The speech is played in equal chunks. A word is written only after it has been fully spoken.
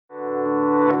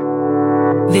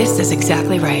This is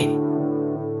exactly right.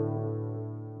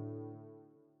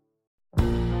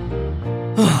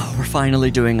 We're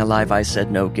finally doing a live I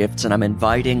Said No gifts, and I'm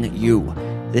inviting you.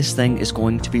 This thing is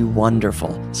going to be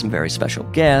wonderful. Some very special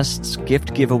guests,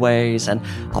 gift giveaways, and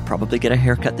I'll probably get a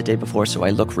haircut the day before so I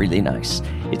look really nice.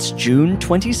 It's June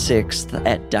 26th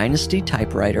at Dynasty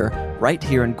Typewriter, right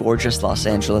here in gorgeous Los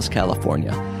Angeles,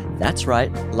 California. That's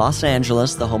right, Los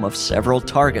Angeles, the home of several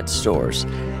Target stores.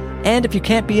 And if you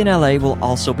can't be in LA, we'll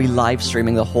also be live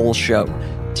streaming the whole show.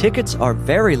 Tickets are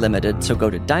very limited, so go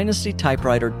to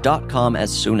dynastytypewriter.com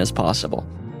as soon as possible.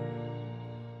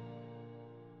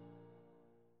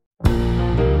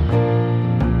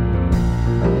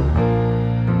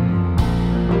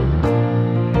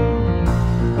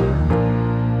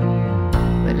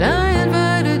 When I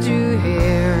invited you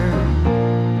here,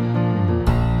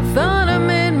 I thought I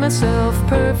made myself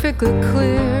perfectly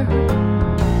clear.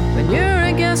 When you're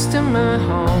a guest in my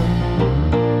home,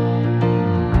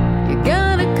 you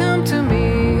gotta come to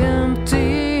me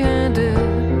empty-handed.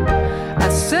 I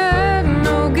said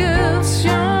no gifts,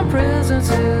 your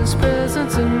presence is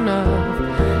presence enough.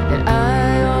 And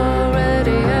I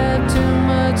already had too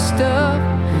much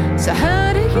stuff, so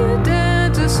how do you dare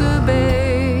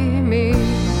disobey me?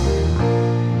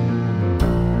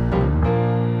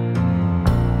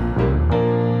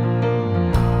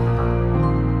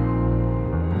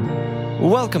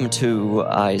 Welcome to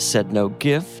I Said No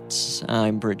Gifts.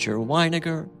 I'm Bridger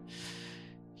Weiniger.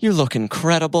 You look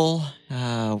incredible.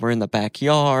 We're in the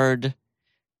backyard.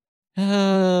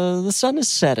 The sun is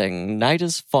setting. Night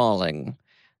is falling.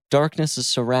 Darkness is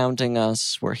surrounding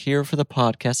us. We're here for the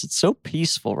podcast. It's so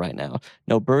peaceful right now.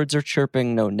 No birds are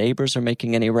chirping. No neighbors are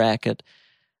making any racket.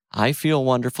 I feel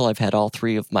wonderful. I've had all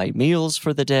 3 of my meals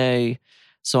for the day.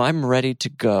 So I'm ready to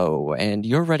go, and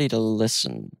you're ready to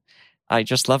listen. I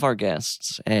just love our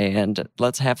guests, and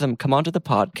let's have them come onto the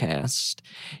podcast.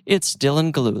 It's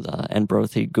Dylan Gelula and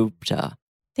Broti Gupta.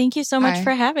 Thank you so much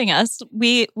for having us.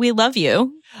 We love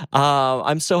you.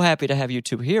 I'm so happy to have you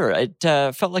two here. It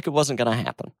felt like it wasn't going to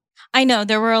happen. I know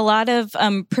there were a lot of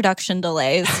production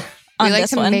delays on we like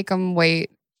this to one. make them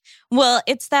wait. Well,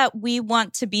 it's that we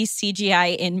want to be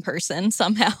CGI in person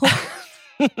somehow.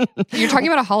 You're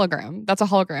talking about a hologram. That's a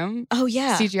hologram. Oh,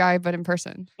 yeah. CGI, but in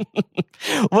person.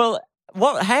 Well,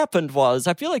 what happened was,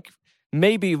 I feel like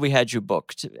maybe we had you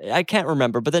booked. I can't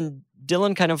remember, but then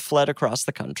Dylan kind of fled across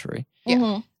the country. Yeah.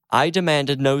 Mm-hmm. I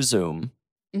demanded no Zoom.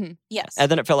 Mm-hmm. Yes. And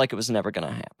then it felt like it was never going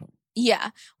to happen.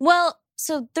 Yeah. Well,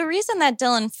 so the reason that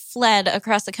Dylan fled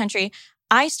across the country,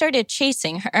 I started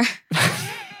chasing her.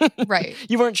 Right.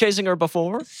 You weren't chasing her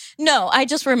before? No, I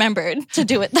just remembered to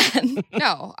do it then.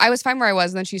 No, I was fine where I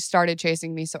was, and then she started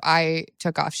chasing me, so I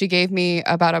took off. She gave me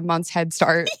about a month's head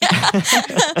start.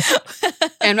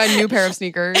 And a new pair of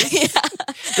sneakers. Yeah.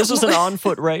 This was an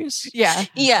on-foot race? Yeah.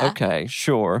 Yeah. Okay,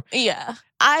 sure. Yeah.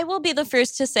 I will be the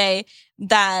first to say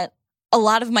that a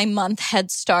lot of my month head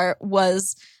start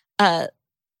was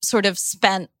sort of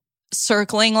spent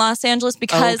circling Los Angeles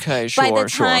because by the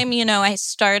time, I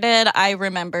started, I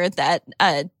remembered that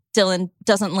Dylan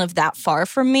doesn't live that far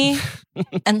from me.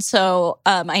 And so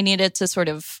I needed to sort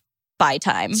of buy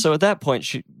time. So at that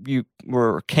point, you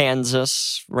were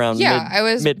Kansas, around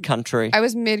mid-country. I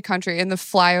was mid-country in the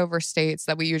flyover states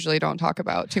that we usually don't talk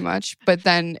about too much. But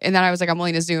then I was like, I'm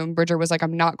willing to Zoom. Bridger was like,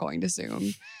 I'm not going to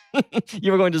Zoom.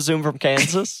 You were going to Zoom from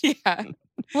Kansas? Yeah.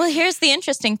 Well, here's the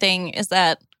interesting thing is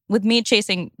that with me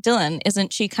chasing Dylan,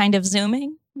 isn't she kind of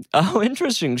Zooming? Oh,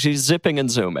 interesting. She's zipping and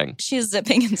zooming. She's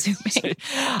zipping and zooming.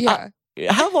 Yeah.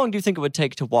 How long do you think it would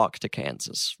take to walk to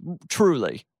Kansas?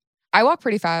 Truly. I walk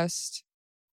pretty fast.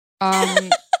 I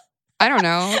don't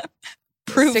know.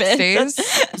 Prove 6 it. days.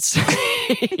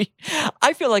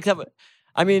 I feel like that would...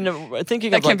 I mean,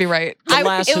 thinking That of can't be right. the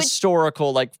last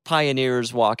historical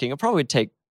pioneers walking, it probably would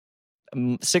take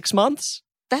 6 months.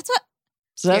 That's what...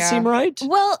 Does that seem right?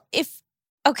 Well,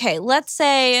 let's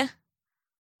say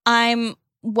I'm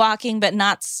walking but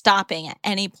not stopping at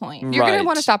any point. You're going to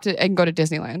want to stop and go to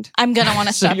Disneyland. I'm going to want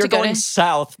to stop so you're to go going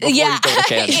south before you go to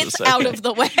Kansas. It's out of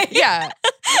the way. Yeah.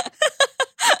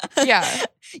 Yeah.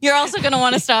 You're also going to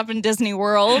want to stop in Disney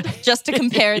World just to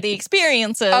compare the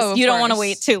experiences. You don't want to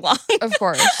wait too long. Of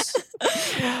course.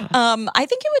 I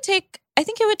think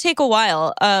it would take a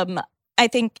while. I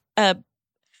think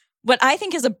what I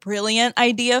think is a brilliant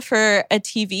idea for a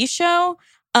TV show.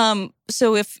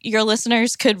 So if your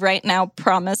listeners could right now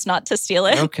promise not to steal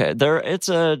it. Okay, it's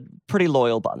a pretty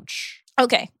loyal bunch.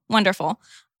 Okay, wonderful.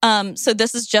 So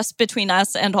this is just between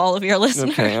us and all of your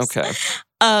listeners. Okay.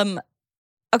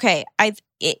 Okay,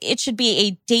 it should be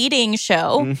a dating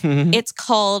show. Mm-hmm. It's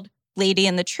called Lady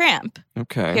and the Tramp.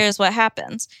 Okay. Here's what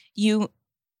happens. You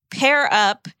pair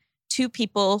up two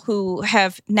people who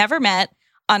have never met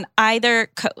on either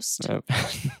coast. Oh.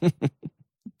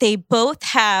 They both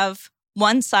have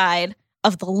one side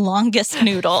of the longest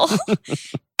noodle.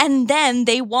 And then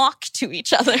they walk to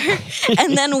each other.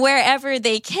 And then wherever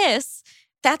they kiss,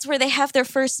 that's where they have their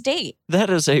first date. That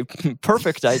is a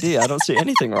perfect idea. I don't see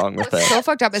anything wrong with that. So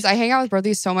fucked up is I hang out with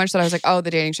Broti so much that I was like, oh, the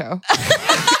dating show.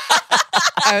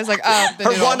 I was like, oh, the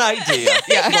Her noodle. one idea.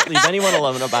 Yeah. Don't leave anyone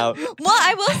alone about. Well,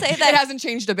 I will say that It hasn't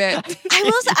changed a bit. I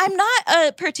will say I'm not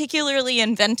a particularly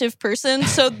inventive person.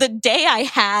 So the day I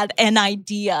had an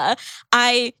idea,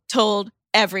 I told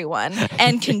everyone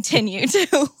and continue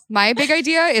to. My big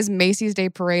idea is Macy's Day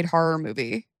Parade horror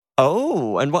movie.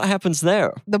 Oh, and what happens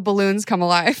there? The balloons come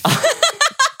alive.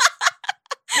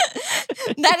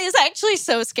 That is actually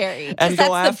so scary. And Because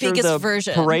go that's after the biggest the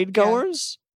version. parade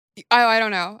goers? Oh, I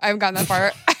don't know. I haven't gotten that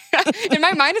far. In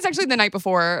my mind, it's actually the night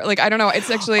before. Like, I don't know. It's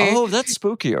actually, Oh, that's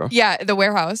spookier. yeah, the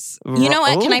warehouse. You know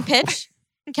what? Can I Oh. pitch?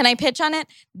 Can I pitch on it?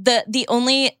 The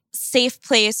only safe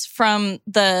place from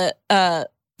the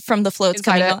floats Inside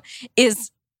coming it? out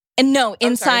is no I'm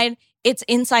inside. It's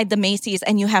inside the Macy's,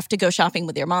 and you have to go shopping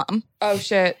with your mom. Oh,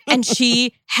 shit. And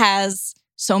she has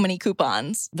so many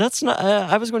coupons. That's not.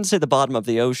 I was going to say the bottom of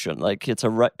the ocean. Like it's a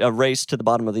race to the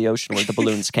bottom of the ocean where the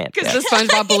balloons can't Because get. the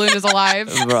SpongeBob balloon is alive.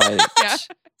 Right. Yeah.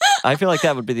 I feel like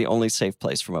that would be the only safe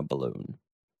place from a balloon.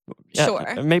 Yeah,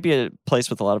 Sure. Maybe a place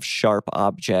with a lot of sharp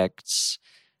objects.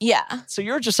 Yeah. So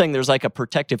you're just saying there's like a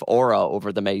protective aura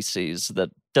over the Macy's that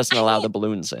doesn't allow the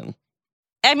balloons in.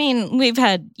 I mean, we've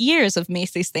had years of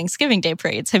Macy's Thanksgiving Day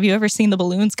parades. Have you ever seen the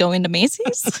balloons go into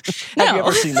Macy's? No. Have you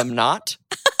ever seen them not?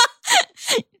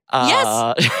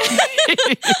 Yes.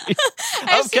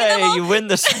 I've seen them Okay, all. you win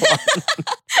this one.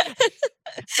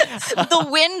 The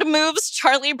wind moves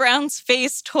Charlie Brown's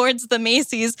face towards the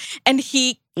Macy's, and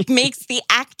he makes the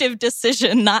active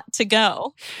decision not to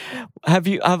go. Have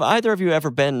either of you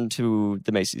ever been to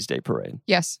the Macy's Day Parade?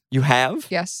 Yes. You have?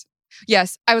 Yes.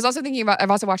 Yes. I was also thinking about,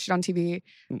 I've also watched it on TV.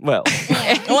 Well,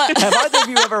 What? have either of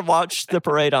you ever watched the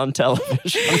parade on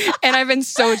television? And I've been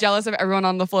so jealous of everyone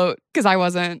on the float because I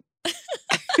wasn't.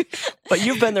 But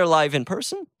you've been there live in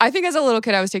person? I think as a little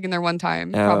kid, I was taken there one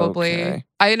time, probably. Okay.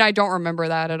 I don't remember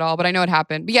that at all, but I know it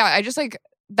happened. But yeah, I just like,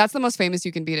 that's the most famous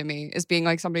you can be to me, is being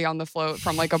like somebody on the float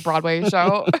from like a Broadway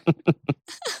show.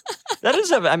 That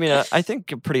is, I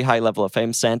think a pretty high level of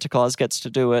fame. Santa Claus gets to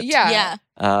do it. Yeah.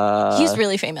 Yeah. He's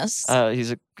really famous.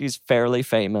 He's fairly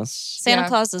famous. Santa Yeah.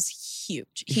 Claus is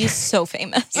huge. He's so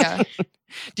famous. Yeah.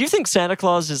 Do you think Santa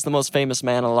Claus is the most famous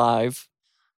man alive?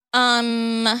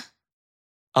 Oh,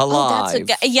 Alive.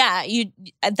 that's a yeah.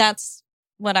 That's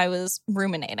what I was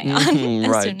ruminating on Mhm, as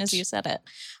right. soon as you said it.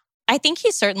 I think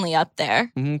he's certainly up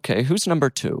there. Okay, who's number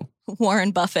 2?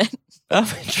 Warren Buffett. Oh,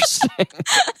 interesting.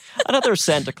 Another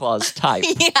Santa Claus type.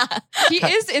 Yeah. He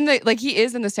is in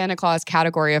the Santa Claus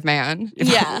category of man.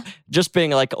 Yeah. Just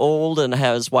being like old and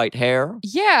has white hair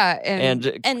Yeah.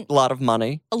 and And- a lot of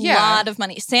money. A Yeah. lot of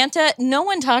money. Santa, no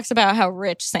one talks about how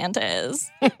rich Santa is.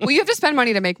 Well, you have to spend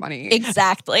money to make money.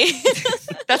 Exactly.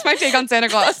 That's my take on Santa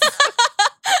Claus.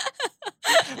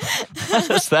 What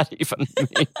does that even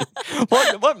mean?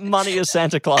 What money is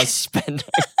Santa Claus spending?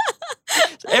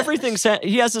 Everything.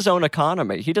 He has his own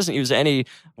economy. He doesn't use any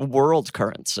world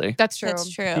currency. That's true. That's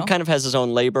true. He kind of has his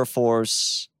own labor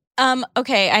force.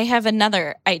 Okay, I have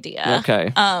another idea.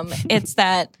 Okay. It's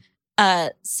that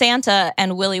Santa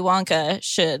and Willy Wonka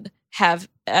should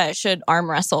arm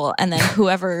wrestle, and then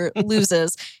whoever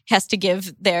loses has to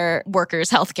give their workers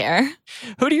health care.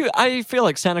 I feel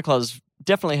like Santa Claus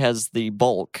definitely has the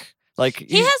bulk. Like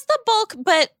He has the bulk,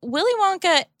 but Willy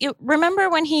Wonka, remember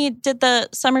when he did the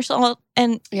somersault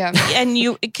and Yeah.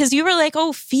 you, because you were like,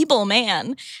 oh, feeble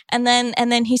man. And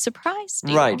then he surprised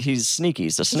you. Right, he's sneaky.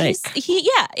 He's a snake.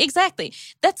 Yeah, exactly.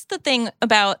 That's the thing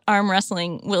about arm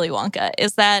wrestling Willy Wonka,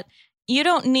 is that you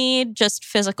don't need just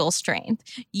physical strength.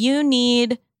 You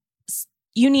need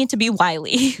to be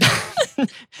wily.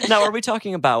 Now, are we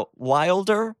talking about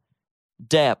Wilder,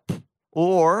 Depp,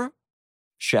 or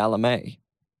Chalamet?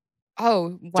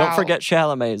 Oh, wow. Don't forget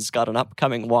Chalamet's got an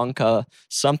upcoming Wonka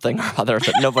something or other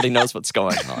that nobody knows what's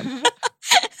going on.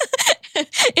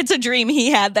 It's a dream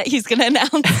he had that he's going to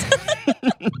announce.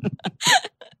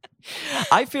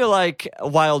 I feel like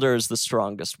Wilder is the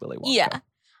strongest Willy Wonka. Yeah.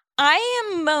 I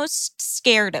am most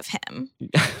scared of him.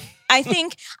 I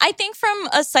think from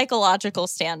a psychological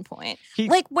standpoint,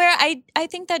 where I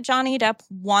think that Johnny Depp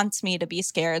wants me to be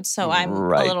scared, so I'm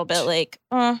Right. a little bit like,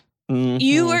 Mhm.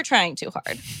 you are trying too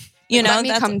hard. You know, Let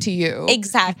me come to you.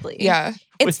 Exactly. Yeah.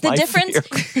 It's With the my difference.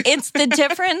 fear. It's the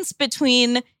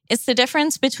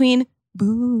difference between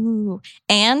boo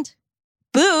and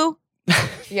Boo.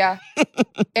 Yeah.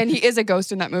 And he is a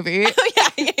ghost in that movie.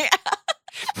 Yeah.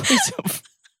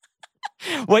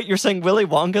 Wait, you're saying Willy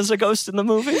Wonka's a ghost in the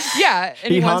movie? Yeah.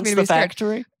 And He wants haunts me to the be scared.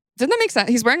 factory? Doesn't that make sense?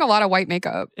 He's wearing a lot of white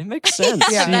makeup. It makes sense.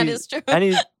 Yeah. That is true. And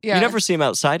you Yeah. never see him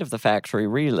outside of the factory,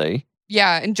 really.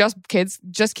 Yeah, and just kids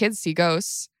see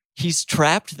ghosts. He's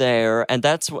trapped there, and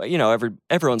that's what,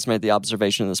 everyone's made the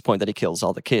observation at this point that he kills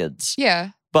all the kids. Yeah.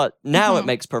 But now it Mhm.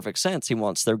 makes perfect sense. He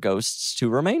wants their ghosts to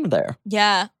remain there.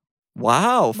 Yeah.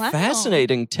 Wow. Wow.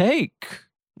 Fascinating take.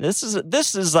 This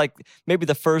is like maybe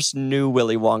the first new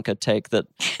Willy Wonka take that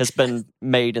has been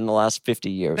made in the last 50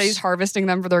 years. But he's harvesting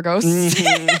them for their ghosts.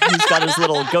 Mhm. He's got his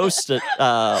little ghost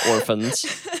orphans.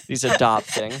 He's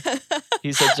adopting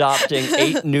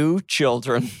 8 new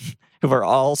children who are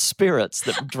all spirits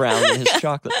that drown in his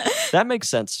chocolate. That makes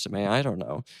sense to me. I don't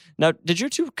know. Now, did you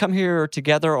two come here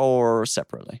together or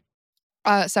separately?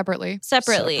 Separately.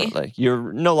 Separately.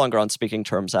 You're no longer on speaking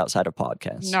terms outside of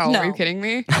podcasts. No, No. are you kidding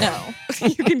me? No.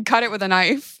 You can cut it with a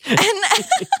knife. And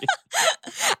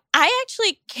I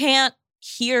actually can't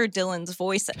hear Dylan's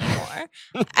voice anymore.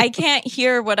 I can't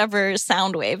hear whatever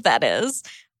sound wave that is.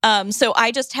 So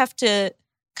I just have to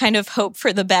kind of hope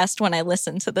for the best when I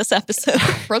listen to this episode.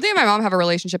 Broti and my mom have a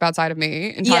relationship outside of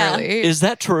me entirely. Is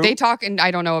that true? They talk and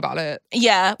I don't know about it.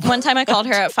 Yeah. One time I called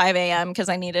her at 5 a.m. because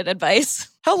I needed advice.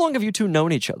 How long have you two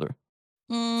known each other?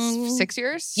 6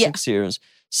 years? Yeah. 6 years.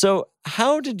 So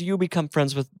how did you become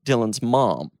friends with Dylan's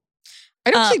mom? I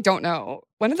actually don't know.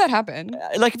 When did that happen?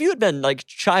 Like, if you had been like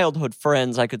childhood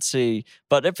friends, I could see.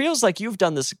 But it feels like you've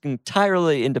done this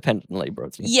entirely independently,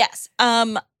 Broti. Yes.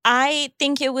 I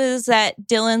think it was that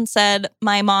Dylan said,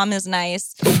 my mom is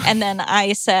nice. And then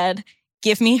I said,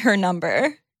 give me her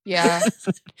number. Yeah.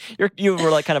 You were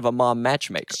like kind of a mom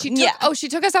matchmaker. She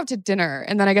took us out to dinner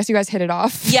and then I guess you guys hit it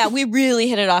off. Yeah, we really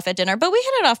hit it off at dinner, but we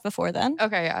hit it off before then.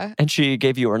 Okay, yeah. And she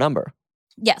gave you her number.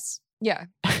 Yes. Yeah.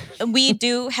 We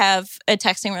do have a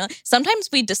texting relationship. Sometimes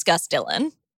we discuss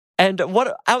Dylan. And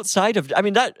what outside of, I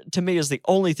mean, that to me is the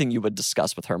only thing you would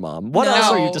discuss with her mom. What No, else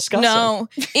are you discussing? No,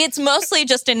 it's mostly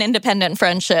just an independent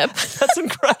friendship. That's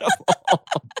incredible.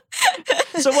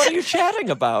 So what are you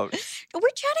chatting about? We're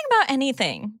chatting about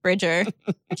anything, Bridger.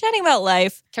 We're chatting about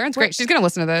life. Karen's great. She's going to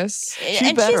listen to this.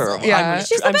 She better.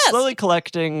 She's the I'm best. slowly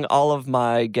collecting all of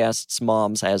my guests'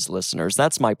 moms as listeners.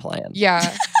 That's my plan.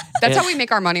 Yeah. That's how we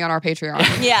make our money on our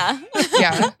Patreon. Yeah.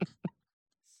 Yeah.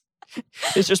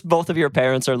 It's just both of your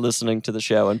parents are listening to the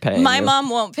show and paying My you. mom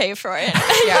won't pay for it.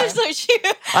 Yeah.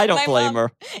 I don't my blame mom-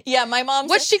 her. Yeah, my mom.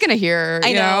 What's she going to hear? I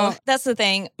you know. That's the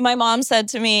thing. My mom said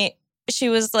to me, she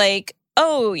was like,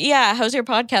 oh, yeah, how's your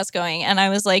podcast going? And I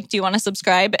was like, do you want to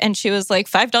subscribe? And she was like,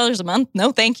 $5 a month?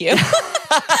 No, thank you.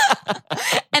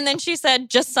 And then she said,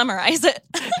 just summarize it.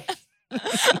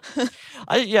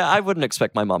 I wouldn't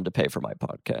expect my mom to pay for my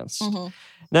podcast. Mm-hmm.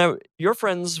 Now, you're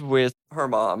friends with her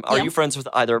mom. Are Yeah. you friends with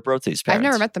either of Broti's parents? I've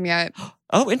never met them yet.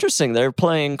 Oh, interesting. They're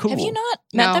playing cool. Have you not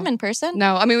met No. them in person?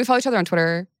 No, I mean, we follow each other on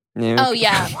Twitter. Yeah. Oh,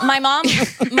 yeah. My mom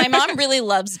really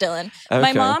loves Dylan. My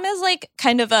Okay. mom is like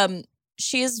kind of,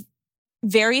 she's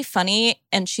very funny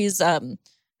and she's,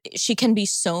 she can be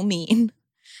so mean.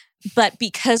 But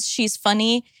because she's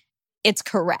funny, it's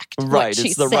correct. what Right, it's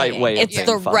she's the right saying. way of It's being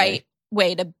the funny. right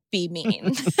way to be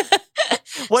mean.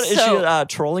 What is So- she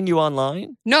trolling you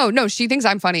online? No, she thinks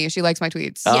I'm funny. She likes my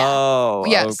tweets. Yeah. Oh,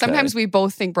 Yeah, okay. sometimes we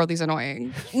both think Broti's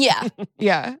annoying. Yeah.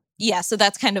 Yeah. Yeah. So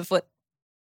that's kind of what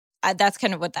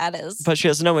that is. But she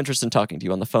has no interest in talking to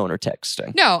you on the phone or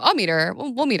texting. No, I'll meet her.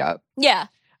 We'll meet up. Yeah.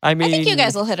 I mean, I think you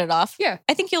guys will hit it off. Yeah.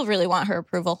 I think you'll really want her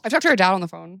approval. I've talked to her dad on the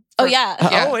phone. Oh, yeah.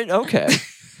 Yeah. Oh, wait, okay.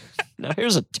 Now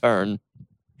here's a turn.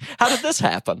 How did this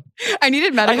happen? I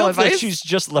needed I medical hope that advice. she's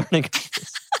just learning.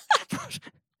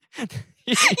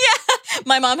 Yeah.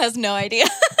 My mom has no idea.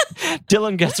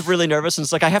 Dylan gets really nervous and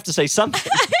it's like, I have to say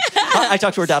something. I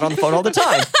talk to her dad on the phone all the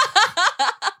time.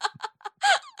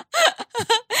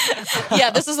 Yeah,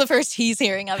 this is the first he's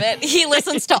hearing of it. He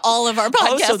listens to all of our podcast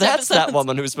Oh, so that's that episodes.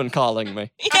 woman who's been calling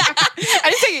me. Yeah. I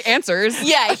didn't say answers.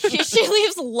 Yeah, she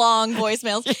leaves long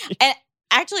voicemails. And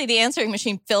actually, the answering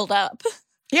machine filled up.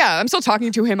 Yeah, I'm still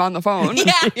talking to him on the phone.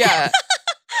 Yeah. Yeah.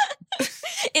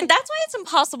 And that's why it's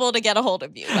impossible to get a hold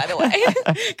of you, by the way.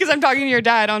 Because I'm talking to your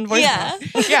dad on voice. Yeah.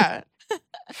 Yeah.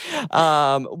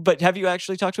 But have you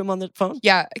actually talked to him on the phone?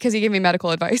 Yeah, because he gave me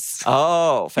medical advice.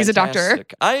 Oh, fantastic. He's a doctor.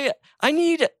 I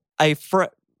need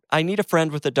a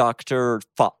friend with a doctor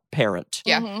parent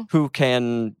Yeah. Mhm. who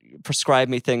can prescribe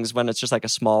me things when it's just like a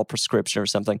small prescription or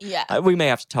something. Yeah. We may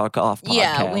have to talk off podcast.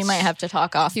 Yeah, we might have to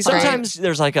talk off. He's for- right. Sometimes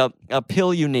there's like a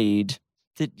pill you need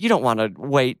you don't want to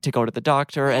wait to go to the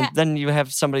doctor, and then you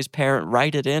have somebody's parent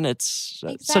write it in. It's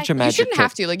such a magic You shouldn't trick.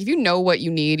 have to. Like, if you know what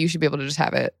you need, you should be able to just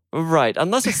have it. Right.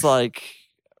 Unless it's like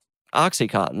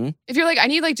Oxycontin. If you're like, I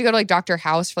need like to go to like Dr.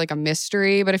 House for like a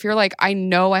mystery, but if you're like, I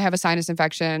know I have a sinus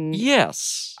infection.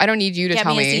 Yes. I don't need you to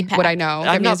tell me what I know.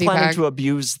 I'm not planning to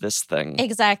abuse this thing.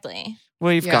 Exactly.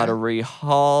 We've got to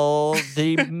rehaul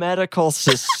the medical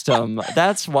system.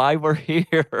 That's why we're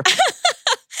here.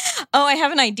 Oh, I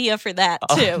have an idea for that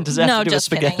too. Does that have to do with just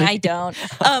spaghetti? kidding. I don't.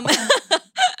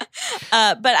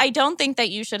 But I don't think that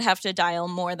you should have to dial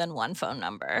more than one phone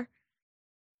number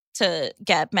to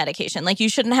get medication. Like, you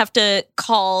shouldn't have to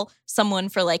call someone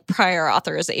for like prior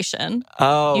authorization.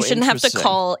 Oh, you shouldn't have to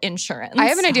call insurance. I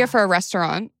have an idea for a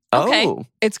restaurant. Okay. Oh.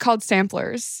 It's called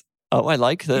Samplers. Oh, I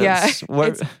like this. Yeah,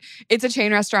 it's a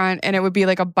chain restaurant, and it would be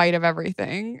like a bite of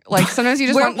everything. Like, sometimes you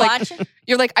just want like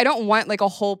you're like, I don't want like a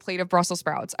whole plate of Brussels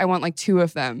sprouts. I want like 2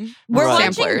 of them. We're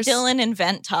watching Samplers. Dylan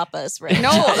invent tapas right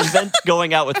No. now. Invent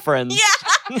going out with friends.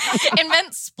 Yeah,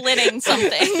 invent splitting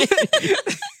something.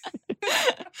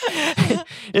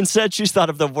 Instead, she's thought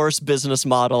of the worst business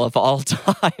model of all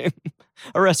time.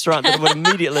 A restaurant that would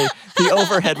immediately, the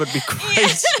overhead would be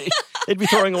crazy. They'd be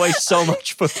throwing away so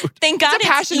much food. Thank God it's a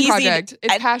passion easy project.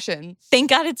 It's passion. Thank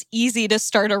God it's easy to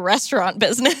start a restaurant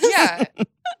business. Yeah.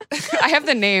 I have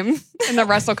the name, and the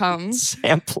rest will come.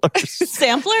 Samplers.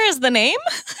 Sampler is the name?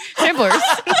 Samplers.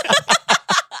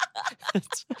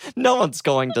 No one's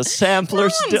going to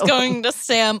Samplers. No one's going to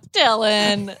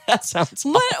Dylan. That sounds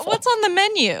awful. What's on the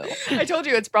menu? I told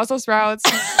you it's Brussels sprouts.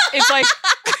 It's like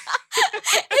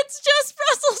it's just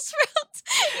Brussels sprouts.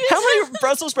 How many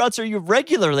Brussels sprouts are you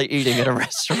regularly eating at a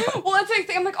restaurant? Well, that's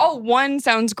like I'm like, oh, 1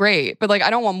 sounds great, but like I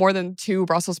don't want more than 2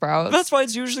 Brussels sprouts. That's why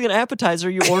it's usually an appetizer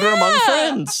you order among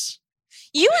friends.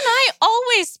 You and I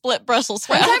always split Brussels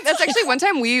sprouts. One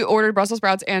time we ordered Brussels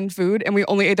sprouts and food, and we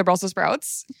only ate the Brussels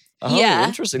sprouts. Oh, Yeah.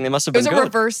 interesting. They must have been It was good. a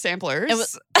reverse Samplers. It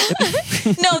was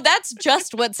no, that's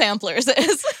just what Samplers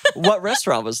is. What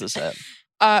restaurant was this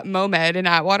at? Momed in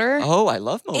Atwater. Oh, I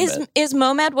love Momed. Is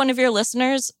Momed one of your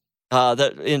listeners?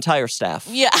 The entire staff.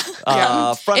 Yeah.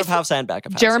 Front of house and back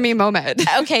of house. Jeremy Momed.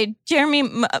 Okay, Jeremy,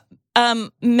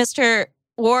 Mr.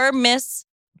 or Miss.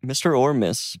 Mr. or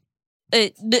Miss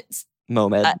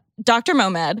Momed. Dr.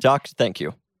 Momed. Thank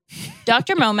you.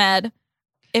 Dr. Momed,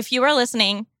 if you are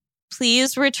listening,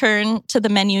 please return to the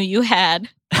menu you had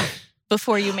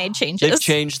before you made changes. They've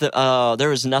changed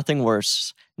there is nothing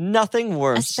worse. Nothing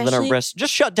worse than a restaurant.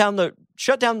 Just shut down the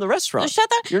restaurant. Shut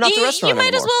down. You're not the restaurant You might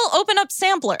anymore. as well open up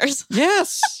Samplers.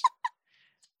 Yes.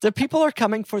 The people are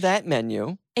coming for that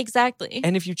menu. Exactly.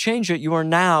 And if you change it, you are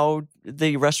now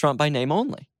the restaurant by name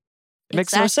only. It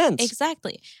makes no sense.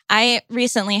 Exactly. I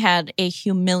recently had a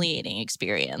humiliating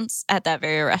experience at that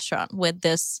very restaurant with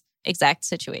this exact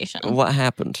situation. What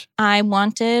happened? I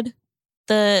wanted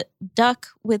the duck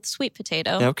with sweet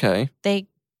potato. Okay. They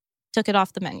took it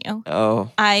off the menu.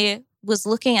 Oh. I was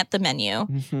looking at the menu.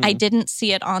 Mm-hmm. I didn't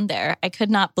see it on there. I could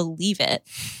not believe it.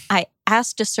 I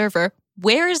asked a server,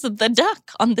 where is the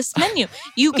duck on this menu?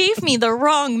 You gave me the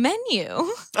wrong menu.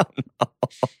 Oh,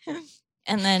 no.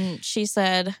 And then she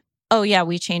said, oh, yeah,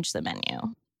 we changed the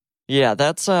menu. Yeah,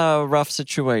 that's a rough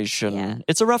situation. Yeah.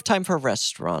 It's a rough time for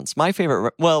restaurants. My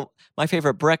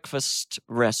favorite breakfast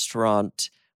restaurant,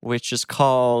 which is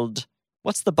called,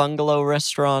 what's the bungalow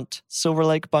restaurant? Silver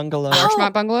Lake Bungalow?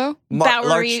 Larchmont Bungalow?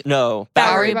 Bowery Bungalow.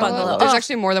 There's Oh,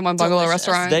 actually more than one bungalow delicious.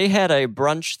 restaurant. They had a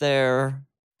brunch there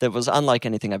that was unlike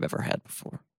anything I've ever had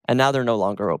before. And now they're no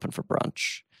longer open for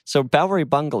brunch. So Bowery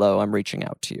Bungalow, I'm reaching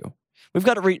out to you. We've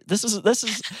got to read. This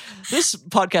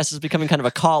podcast is becoming kind of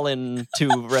a call-in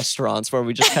to restaurants where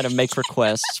we just kind of make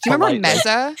requests. Do you remember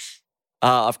politely. Mezza?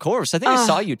 Of course. I think I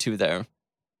saw you two there.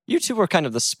 You two were kind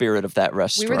of the spirit of that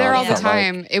restaurant. We were there all I the felt like.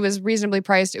 time. It was reasonably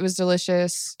priced. It was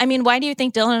delicious. I mean, why do you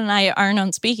think Dylan and I aren't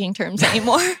on speaking terms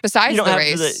anymore? Besides the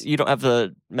race. You don't have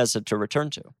the message to return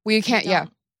to. We can't, yeah.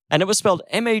 And it was spelled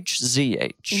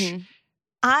MHZH. Mm-hmm.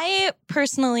 I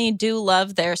personally do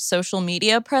love their social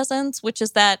media presence, which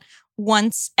is that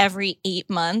once every 8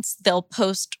 months, they'll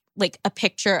post like a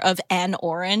picture of an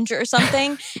orange or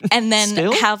something and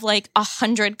then have like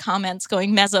 100 comments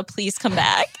going, Mezza, please come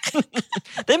back.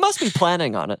 They must be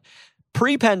planning on it.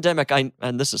 Pre-pandemic,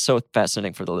 and this is so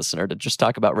fascinating for the listener to just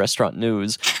talk about restaurant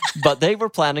news, but they were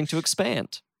planning to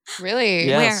expand. Really?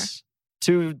 Yes.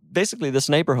 To basically this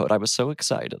neighborhood. I was so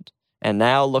excited. And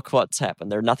now look what's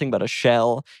happened. They're nothing but a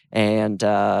shell and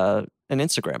an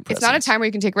Instagram presence. It's not a time where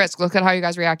you can take risks. Look at how you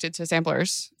guys reacted to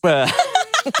Samplers.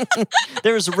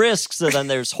 There's risks and then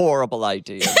there's horrible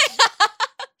ideas.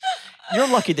 you're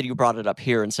lucky that you brought it up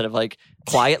here instead of like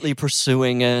quietly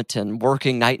pursuing it and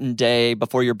working night and day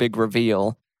before your big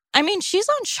reveal. I mean, she's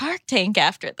on Shark Tank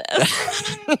after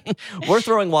this. We're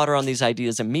throwing water on these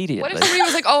ideas immediately. What if somebody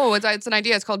was like, oh, it's an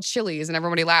idea, it's called Chili's, and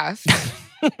everybody laughed?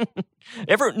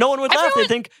 No one would laugh. They'd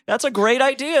think, that's a great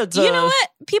idea. You know what?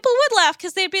 People would laugh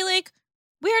because they'd be like,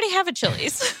 we already have a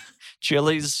Chili's.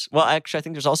 Chili's. Well, actually, I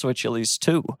think there's also a Chili's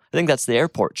too. I think that's the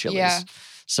airport Chili's. Yeah.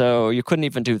 So you couldn't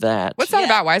even do that. What's that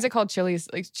about? Why is it called Chili's?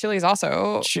 Like Chili's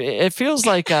also. It feels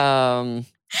like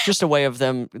just a way of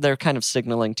them. They're kind of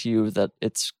signaling to you that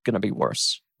it's going to be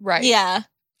worse. Right. Yeah.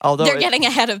 Although they're getting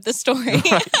ahead of the story.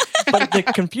 Right. But the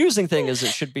confusing thing is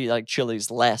it should be like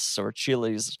Chili's less or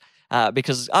Chili's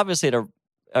because obviously at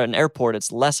an airport,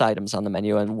 it's less items on the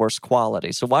menu and worse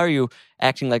quality. So why are you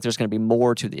acting like there's going to be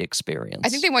more to the experience? I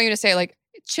think they want you to say like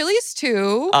Chili's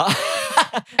too.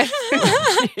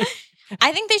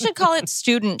 I think they should call it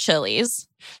student Chili's.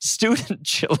 Student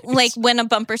Chili's. Like when a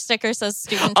bumper sticker says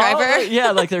student driver. Oh,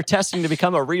 yeah, like they're testing to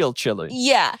become a real Chili.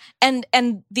 Yeah. And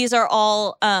these are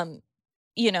all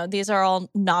these are all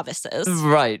novices.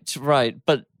 Right.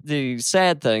 But the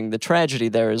sad thing, the tragedy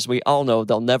there is we all know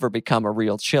they'll never become a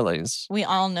real Chili's. We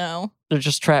all know. They're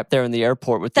just trapped there in the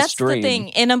airport with this dream. That's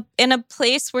the thing. In a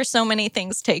place where so many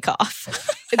things take off.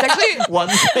 It's actually one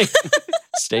thing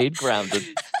stayed grounded.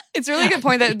 It's a really good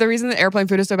point that the reason that airplane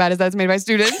food is so bad is that it's made by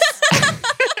students.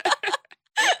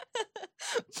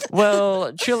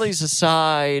 Well, Chili's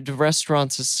aside,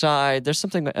 restaurants aside, there's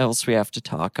something else we have to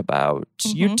talk about.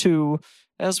 Mm-hmm. You two,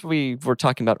 as we were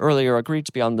talking about earlier, agreed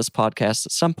to be on this podcast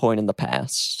at some point in the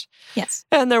past. Yes.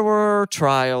 And there were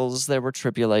trials, there were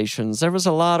tribulations, there was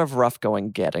a lot of rough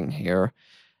getting here.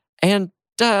 And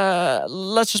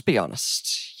let's just be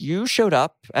honest. You showed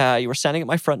up, you were standing at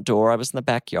my front door, I was in the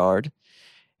backyard,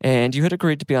 and you had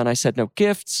agreed to be on I Said No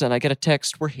Gifts, and I get a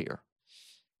text, we're here.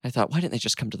 I thought, why didn't they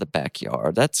just come to the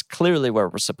backyard? That's clearly where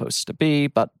we're supposed to be,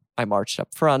 but I marched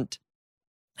up front,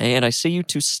 and I see you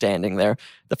two standing there.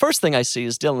 The first thing I see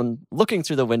is Dylan looking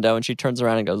through the window, and she turns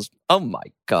around and goes, oh my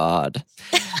God.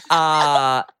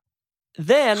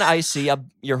 Then I see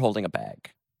you're holding a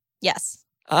bag. Yes.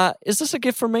 Is this a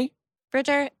gift for me?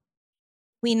 Bridger,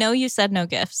 we know you said no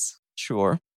gifts.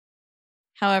 Sure.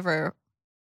 However,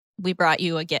 we brought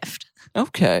you a gift.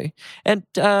 Okay. And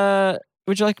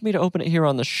would you like me to open it here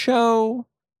on the show?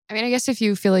 I mean, I guess if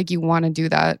you feel like you want to do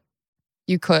that,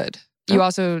 you could. You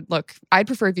also, look, I'd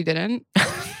prefer if you didn't.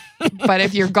 But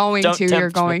if you're going to, you're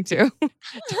going to.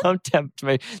 Don't tempt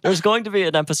me. There's going to be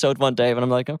an episode one day when I'm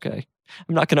like, okay,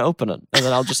 I'm not going to open it. And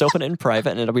then I'll just open it in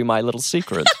private and it'll be my little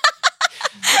secret.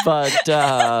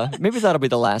 But maybe that'll be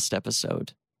the last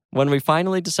episode. When we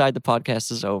finally decide the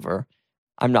podcast is over,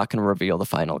 I'm not going to reveal the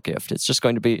final gift. It's just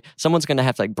going to be, someone's going to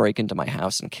have to like break into my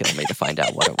house and kill me to find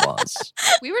out what it was.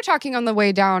 We were talking on the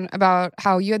way down about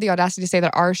how you had the audacity to say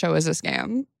that our show is a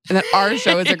scam and that our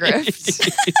show is a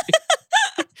grift.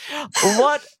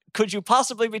 What could you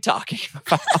possibly be talking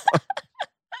about?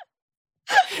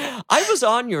 I was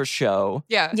on your show.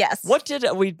 Yeah. Yes. What did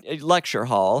we, lecture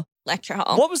hall? Lecture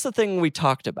hall. What was the thing we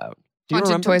talked about? Do you Haunted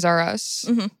remember? Toys R Us.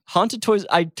 Mm-hmm. Haunted Toys.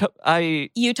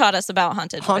 You taught us about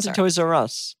Haunted Toys R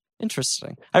Us.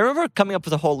 Interesting. I remember coming up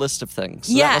with a whole list of things.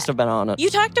 So yeah. That must have been on it. You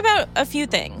talked about a few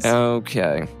things.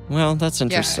 Okay. Well, that's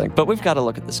interesting. Yeah. But we've got to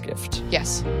look at this gift.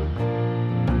 Yes.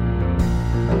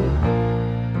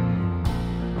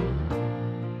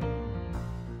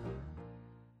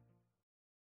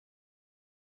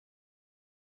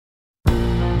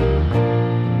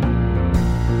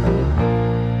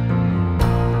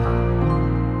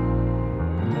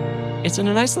 It's in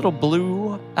a nice little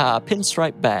blue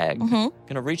pinstripe bag. Mm-hmm.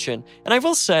 Gonna reach in. And I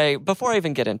will say, before I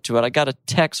even get into it, I got a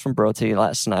text from Broti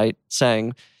last night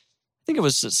saying, I think it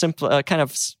was simple, kind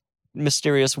of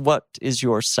mysterious, what is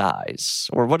your size?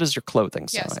 Or what is your clothing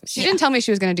size? She didn't tell me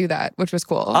she was going to do that, which was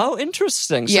cool. Oh,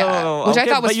 interesting. Yeah, so, which I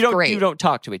thought was but great. You don't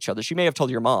talk to each other. She may have told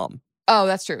your mom. Oh,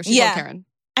 that's true. She told Karen.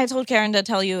 I told Karen to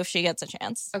tell you if she gets a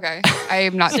chance. Okay. I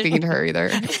am not speaking to her either.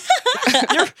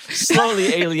 You're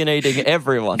slowly alienating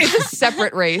everyone. It's a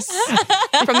separate race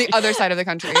from the other side of the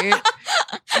country.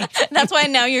 That's why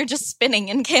now you're just spinning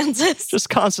in Kansas. Just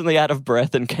constantly out of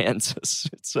breath in Kansas.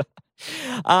 It's okay,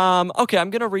 I'm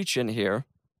going to reach in here.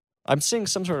 I'm seeing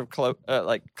some sort of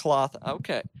cloth.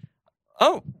 Okay.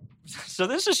 Oh, so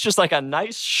this is just like a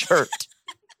nice shirt.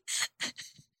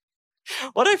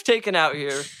 What I've taken out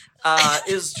here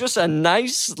is just a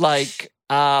nice,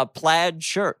 plaid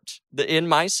shirt in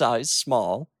my size,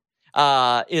 small.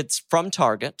 It's from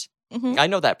Target. Mm-hmm. I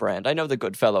know that brand. I know the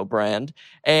Goodfellow brand.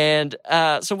 And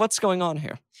so what's going on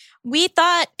here? We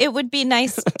thought it would be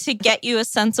nice to get you a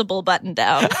sensible button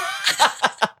down.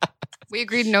 We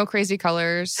agreed no crazy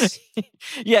colors.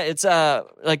 Yeah, it's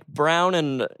like brown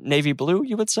and navy blue,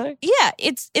 you would say? Yeah,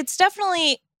 it's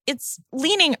definitely, it's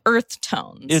leaning earth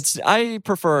tones. I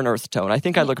prefer an earth tone. I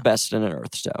think I look best in an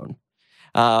earth tone.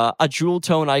 A jewel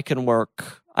tone I can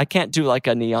work. I can't do like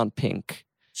a neon pink.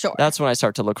 Sure. That's when I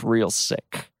start to look real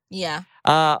sick. Yeah.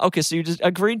 Okay, so you just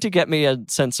agreed to get me a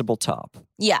sensible top.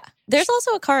 Yeah. There's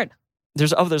also a card.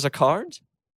 There's a card?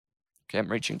 Okay, I'm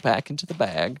reaching back into the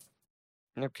bag.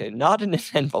 Okay, not in an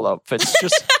envelope. It's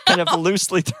just kind of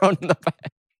loosely thrown in the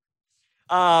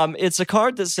bag. It's a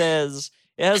card that says,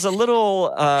 it has a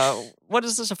little, what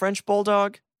is this, a French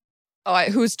bulldog? Oh,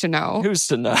 who's to know? Who's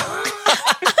to know?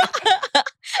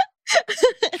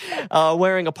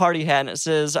 Wearing a party hat, and it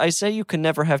says, I say you can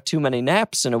never have too many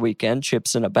naps in a weekend,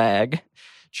 chips in a bag,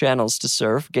 channels to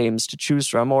surf, games to choose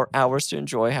from, or hours to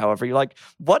enjoy however you like.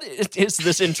 What is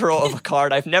this intro of a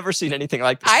card? I've never seen anything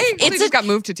like this. I just got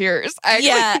moved to tears.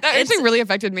 That actually really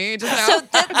affected me just now. So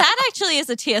that actually is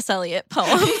a T.S. Eliot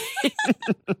poem.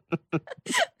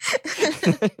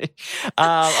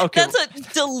 Okay. That's a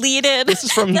deleted. This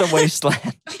is from The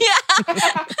Wasteland. Yeah.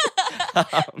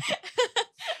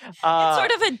 It's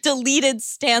sort of a deleted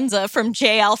stanza from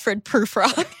J. Alfred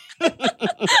Prufrock.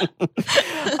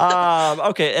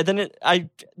 Okay, and then I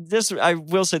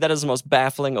will say that is the most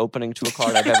baffling opening to a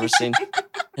card I've ever seen.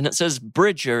 And it says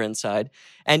Bridger inside.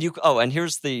 And and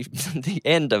here's the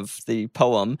end of the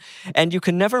poem. And you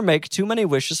can never make too many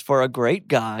wishes for a great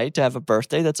guy to have a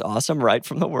birthday that's awesome right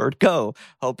from the word go.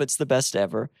 Hope it's the best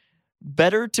ever.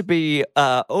 Better to be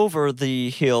over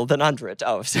the hill than under it.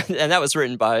 Oh, and that was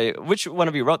written by, which one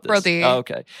of you wrote this? Broti. Oh,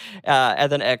 okay.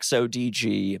 And then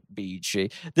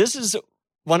XODGBG. This is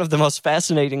one of the most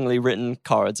fascinatingly written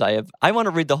cards I have. I want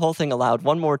to read the whole thing aloud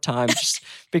one more time just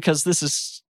because this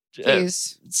is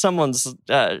someone's,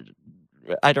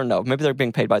 I don't know, maybe they're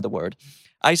being paid by the word.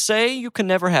 I say you can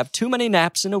never have too many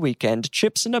naps in a weekend,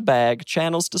 chips in a bag,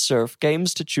 channels to surf,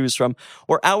 games to choose from,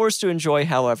 or hours to enjoy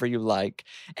however you like.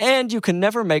 And you can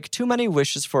never make too many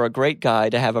wishes for a great guy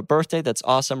to have a birthday that's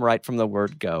awesome right from the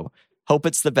word go. Hope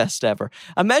it's the best ever.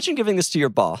 Imagine giving this to your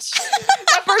boss.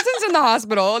 That person's in the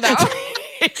hospital now.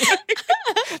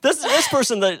 This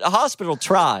person, the hospital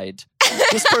tried.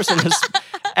 This person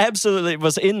absolutely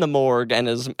was in the morgue and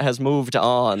has moved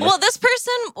on. Well, this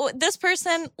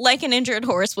person, like an injured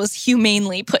horse, was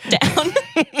humanely put down.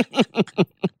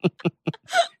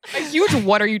 A huge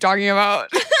what are you talking about?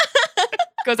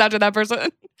 Goes out to that person.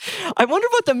 I wonder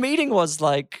what the meeting was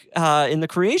like in the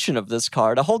creation of this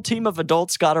card. A whole team of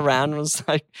adults got around and was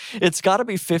like, it's got to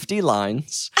be 50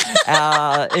 lines.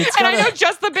 I know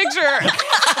just the picture.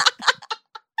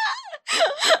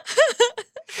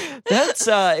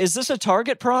 Is this a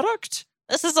Target product?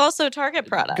 This is also a Target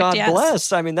product. God yes.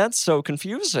 bless. I mean, that's so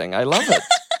confusing. I love it.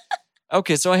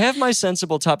 Okay, so I have my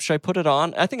sensible top. Should I put it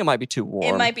on? I think it might be too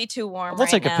warm. It might be too warm. We'll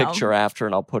take a picture after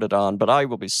and I'll put it on, but I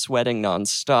will be sweating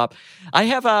nonstop. I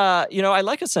have I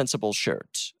like a sensible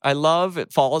shirt. I love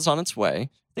it. Fall is on its way.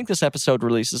 I think this episode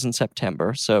releases in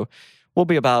September, so we'll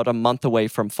be about a month away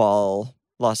from fall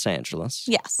Los Angeles.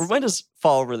 Yes. When does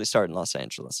fall really start in Los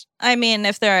Angeles? I mean,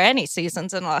 if there are any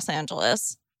seasons in Los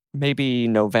Angeles. Maybe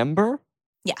November?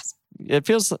 Yes. It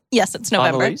feels... Yes, it's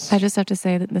November. Annalise? I just have to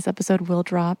say that this episode will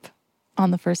drop on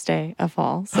the first day of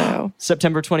fall, so...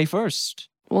 September 21st.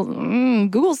 Well,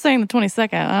 Google's saying the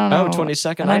 22nd. I don't know. Oh,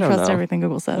 22nd? And I don't know. trust everything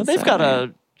Google says. Well, they've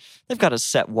got to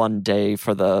set one day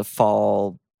for the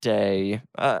fall day.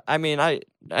 I mean, I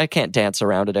can't dance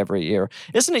around it every year.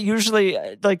 Isn't it usually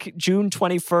like June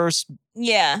 21st?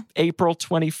 Yeah. April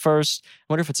 21st? I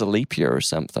wonder if it's a leap year or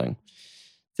something.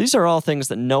 These are all things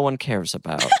that no one cares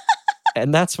about.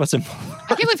 And that's what's important.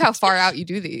 I can't believe how far out you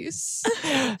do these.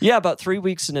 Yeah, about 3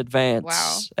 weeks in advance.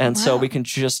 Wow. And so we can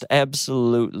just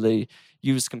absolutely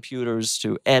use computers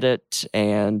to edit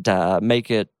and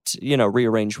make it,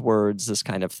 rearrange words, this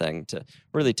kind of thing, to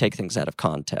really take things out of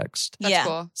context. That's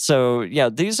cool. So, yeah,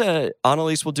 these,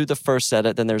 Annalise will do the first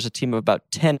edit. Then there's a team of about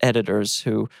 10 editors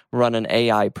who run an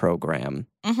AI program.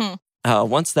 Mm-hmm.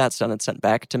 Once that's done and sent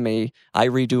back to me, I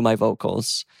redo my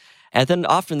vocals. And then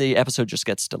often the episode just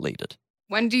gets deleted.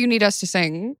 When do you need us to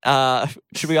sing?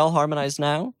 Should we all harmonize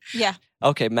now? Yeah.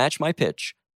 Okay, match my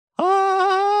pitch.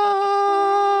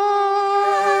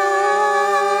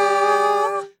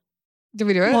 Did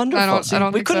we do it? Wonderful. I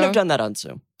don't we think couldn't so. have done that on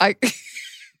Zoom. I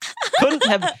Couldn't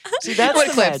have. See, that's would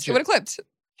the have magic. clipped.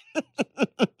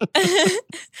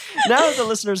 Now the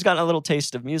listeners gotten a little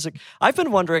taste of music. I've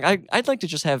been wondering, I'd like to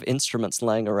just have instruments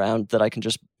laying around that I can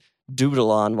just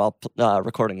doodle on while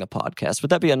recording the podcast. Would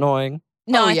that be annoying?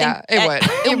 No, Oh, I yeah, think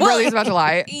it would. Brody's about to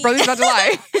lie. Brody's about to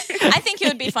lie. I think it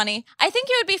would be funny. I think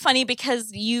it would be funny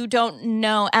because you don't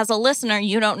know, as a listener,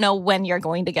 you don't know when you're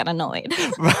going to get annoyed.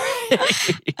 Right.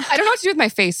 I don't know what to do with my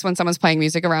face when someone's playing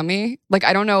music around me. Like,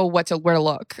 I don't know where to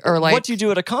look or like. What do you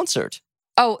do at a concert?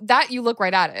 Oh, that you look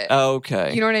right at it.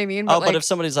 Okay. You know what I mean? But if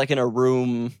somebody's like in a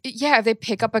room. Yeah, if they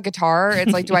pick up a guitar,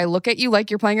 it's like, do I look at you like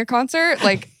you're playing a concert?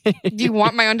 Like, do you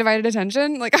want my undivided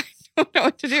attention? Like, I don't know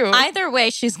what to do. Either way,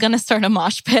 she's going to start a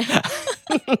mosh pit.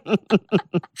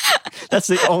 That's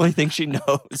the only thing she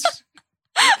knows.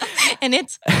 And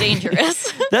it's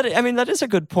dangerous. That is a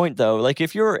good point, though. Like,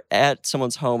 if you're at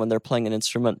someone's home and they're playing an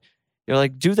instrument, you're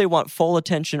like, do they want full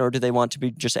attention or do they want to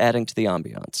be just adding to the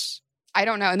ambiance? I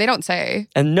don't know. And they don't say.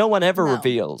 And no one ever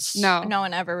reveals. No. No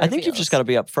one ever reveals. I think you've just got to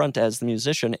be upfront as the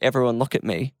musician. Everyone look at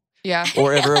me. Yeah.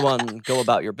 Or everyone go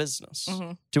about your business.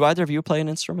 Mm-hmm. Do either of you play an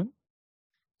instrument?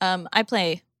 I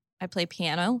play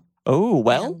piano. Oh,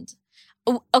 well.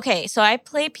 Okay, so I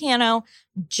play piano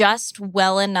just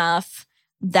well enough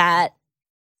that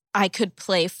I could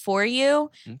play for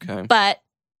you. Okay. But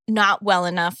not well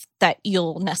enough that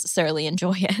you'll necessarily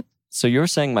enjoy it. So you're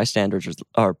saying my standards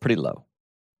are pretty low.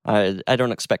 I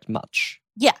don't expect much.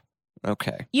 Yeah.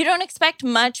 Okay. You don't expect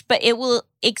much, but it will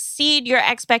exceed your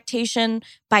expectation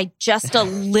by just a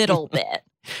little bit.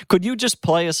 Could you just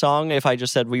play a song if I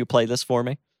just said, will you play this for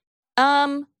me?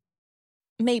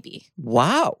 Maybe.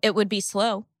 Wow. It would be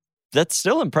slow. That's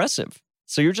still impressive.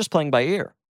 So you're just playing by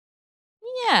ear?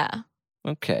 Yeah.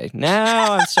 Okay.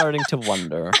 Now I'm starting to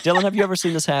wonder. Dylan, have you ever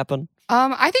seen this happen?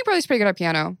 I think Broti's pretty good at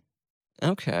piano.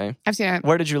 Okay. I've seen it.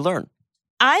 Where did you learn?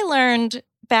 I learned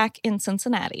back in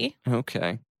Cincinnati.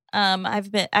 Okay.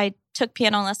 I took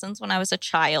piano lessons when I was a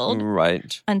child.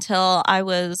 Right. Until I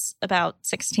was about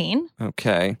 16.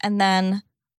 Okay. And then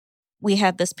we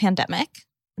had this pandemic.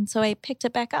 And so I picked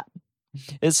it back up.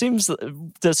 It seems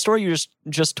the story you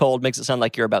just told makes it sound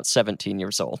like you're about 17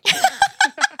 years old.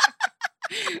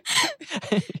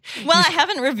 Well, I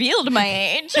haven't revealed my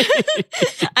age.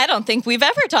 I don't think we've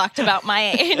ever talked about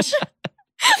my age.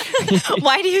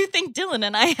 Why do you think Dylan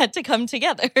and I had to come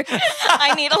together?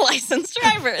 I need a licensed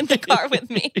driver in the car with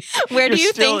me. Where do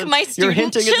you think my student You're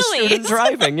hinting chilies? at the student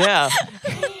driving, yeah.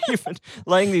 You've been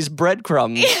laying these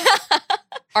breadcrumbs. Yeah.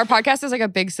 Our podcast is like a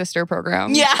big sister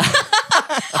program. Yeah.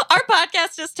 Our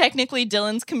podcast is technically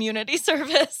Dylan's community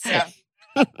service. Yeah.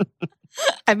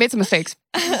 I've made some mistakes.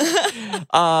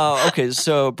 Okay,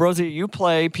 so Broti, you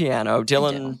play piano.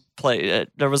 Dylan play.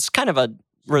 There was kind of a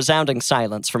resounding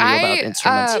silence from you about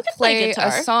instruments. You can play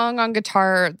a song on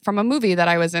guitar from a movie that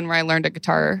I was in where I learned a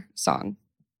guitar song.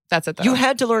 That's it, though. You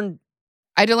had to learn.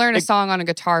 I had to learn a song on a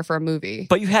guitar for a movie,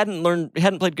 but you hadn't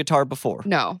played guitar before.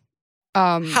 No.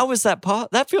 How is that?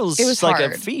 That feels it was like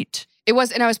hard. a feat. It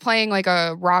was, and I was playing like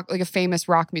a famous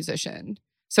rock musician.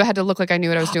 So I had to look like I knew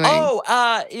what I was doing. Oh,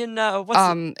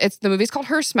 it's the movie's called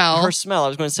Her Smell. Her Smell. I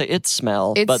was going to say It's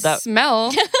Smell, It's but that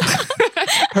Smell.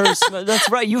 Her Smell.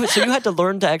 That's right. So you had to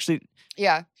learn to actually.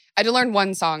 Yeah, I had to learn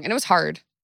one song, and it was hard.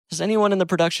 Has anyone in the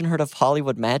production heard of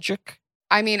Hollywood Magic?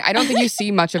 I mean, I don't think you see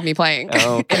much of me playing.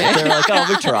 Oh, okay. They're like, oh,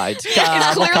 we tried. It's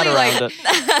We'll cut clearly around like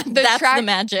it. That's the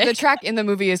magic. The track in the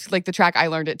movie is like the track I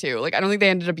learned it to. Like, I don't think they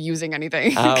ended up using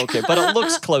anything. Oh, okay, but it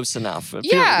looks close enough. It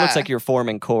looks like you're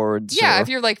forming chords. Yeah, if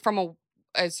you're like from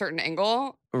a certain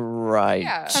angle. Right.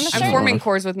 Yeah, I'm I'm forming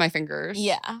chords with my fingers.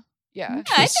 Yeah. Yeah.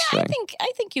 I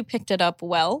think you picked it up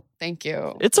well. Thank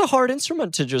you. It's a hard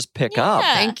instrument to just pick up.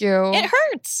 Thank you. It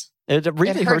hurts. It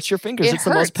really hurts your fingers. It's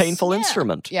the most painful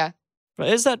instrument. Yeah.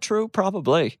 Is that true?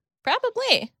 Probably.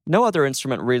 Probably. No other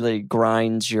instrument really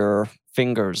grinds your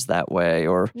fingers that way,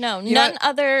 or no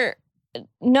other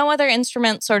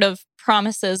instrument sort of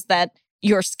promises that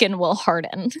your skin will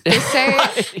harden.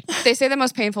 They say the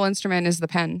most painful instrument is the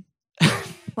pen.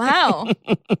 Wow.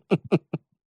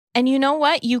 And you know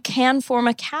what? You can form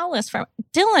a callus from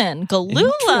Dylan,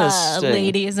 Gelula,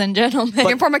 ladies and gentlemen. You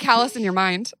can form a callus in your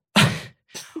mind.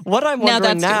 What I'm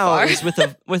wondering now is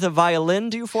with a violin,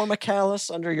 do you form a callus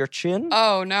under your chin?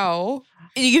 Oh no.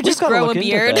 You just grow a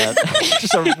beard.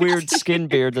 Just a weird skin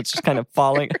beard that's just kind of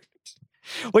falling.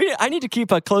 I need to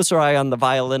keep a closer eye on the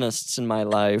violinists in my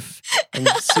life and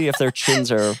see if their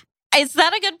chins are... Is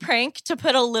that a good prank to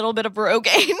put a little bit of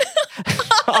Rogaine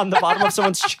on the bottom of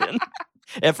someone's chin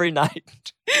every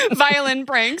night? Violin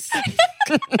pranks.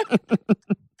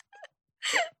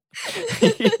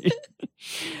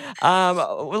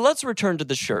 Let's return to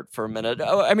the shirt for a minute.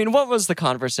 I mean, what was the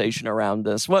conversation around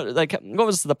this? What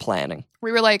was the planning?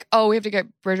 We were like, oh, we have to get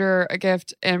Bridger a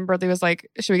gift. And Broti was like,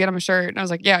 should we get him a shirt? And I was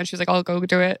like, yeah. And she was like, I'll go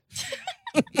do it.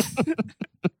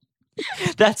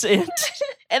 That's it.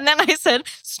 And then I said,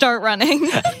 start running.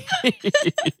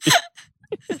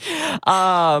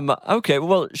 Okay,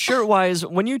 well, shirt-wise,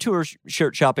 when you two are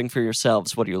shirt shopping for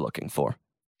yourselves, what are you looking for?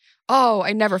 Oh,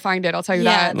 I never find it. I'll tell you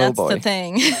that. Yeah, that's the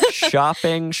thing.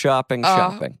 Shopping.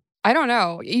 I don't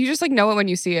know. You just like know it when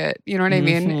you see it. You know what I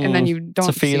mean? And then you don't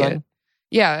it's a feeling. see it.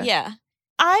 Yeah. Yeah.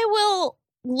 I will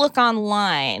look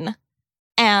online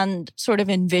and sort of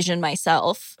envision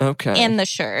myself in the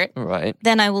shirt. Right.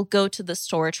 Then I will go to the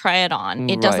store, try it on.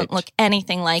 It doesn't look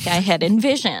anything like I had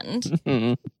envisioned.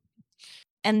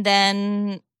 And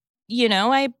then,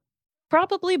 I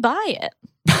probably buy it.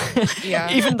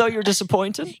 Yeah. Even though you're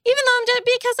disappointed? Even though I'm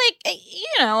because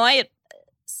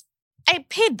I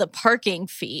paid the parking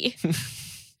fee.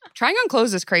 Trying on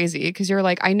clothes is crazy because you're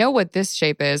like, I know what this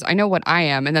shape is. I know what I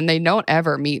am. And then they don't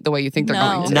ever meet the way you think they're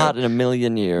going to. Not in a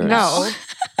million years. No.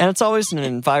 And it's always an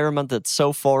environment that's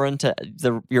so foreign to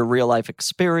your real life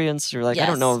experience. You're like, I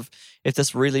don't know if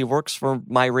this really works for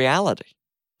my reality.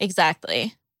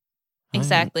 Exactly.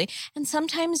 And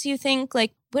sometimes you think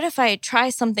like, what if I try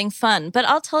something fun? But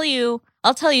I'll tell you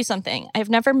something. I've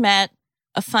never met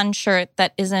a fun shirt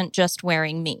that isn't just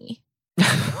wearing me.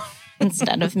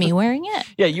 Instead of me wearing it.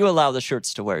 Yeah, you allow the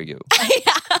shirts to wear you.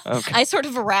 Yeah. Okay. I sort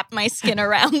of wrap my skin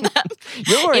around them.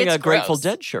 You're wearing It's a Grateful gross.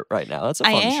 Dead shirt right now. That's a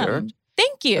fun shirt.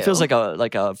 Thank you. It feels like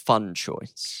a fun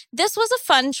choice. This was a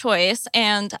fun choice,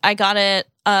 and I got it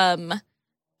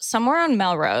somewhere on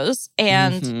Melrose.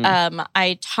 And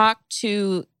I talked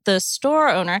to the store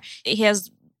owner. He has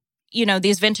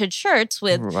these vintage shirts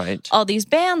with all these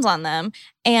bands on them.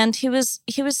 And he was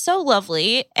so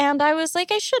lovely. And I was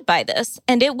like, I should buy this.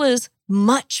 And it was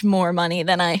much more money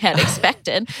than I had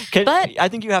expected. But I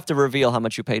think you have to reveal how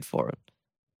much you paid for it.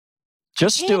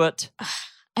 Just do it.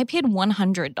 I paid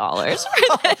 $100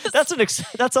 for this.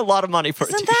 That's a lot of money for a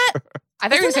t-shirt. I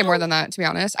thought you were going to say more than that, to be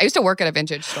honest. I used to work at a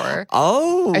vintage store.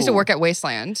 Oh. I used to work at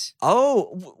Wasteland.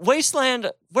 Oh, Wasteland.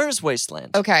 Where's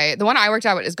Wasteland? Okay. The one I worked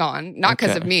at is gone. Not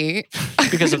because of me.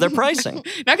 Because of their pricing.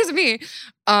 Not because of me.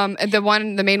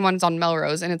 The main one's on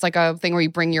Melrose, and it's like a thing where you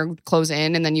bring your clothes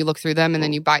in and then you look through them and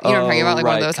then you buy. You know what I'm talking about? Like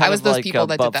one of those. Kind I was of those like people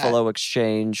that did that. Buffalo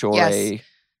Exchange or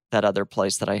that other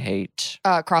place that I hate.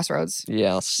 Crossroads.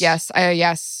 Yes. Yes.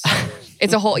 Yes.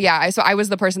 It's a whole, So I was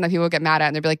the person that people would get mad at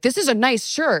and they'd be like, this is a nice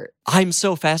shirt. I'm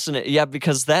so fascinated. Yeah,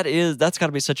 because that's got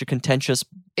to be such a contentious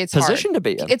position to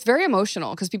be in. It's very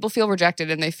emotional because people feel rejected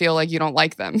and they feel like you don't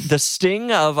like them. The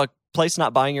sting of a place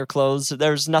not buying your clothes,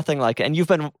 there's nothing like it. And you've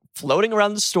been floating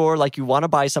around the store like you want to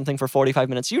buy something for 45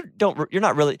 minutes. You're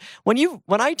not really,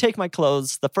 when I take my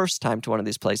clothes the first time to one of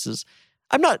these places,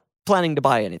 I'm not planning to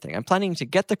buy anything. I'm planning to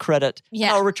get the credit and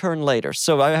I'll return later.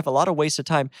 So I have a lot of wasted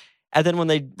time. And then when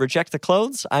they reject the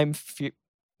clothes, I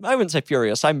wouldn't say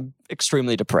furious. I'm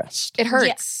extremely depressed. It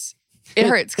hurts. It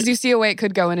hurts because you see a way it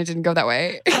could go and it didn't go that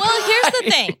way. Well,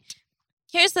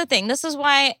 here's the thing. This is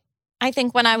why I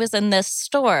think when I was in this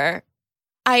store,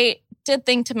 I did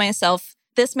think to myself,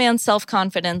 this man's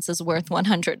self-confidence is worth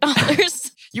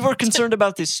 $100. You were concerned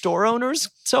about the store owner's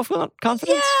self-confidence?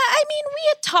 Yeah, I mean, we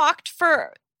had talked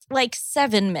for like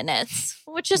 7 minutes,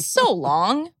 which is so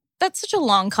long. That's such a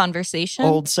long conversation.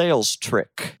 Old sales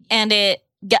trick. And it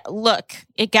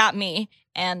got me.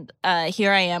 And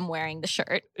here I am wearing the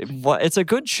shirt. It's a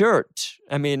good shirt.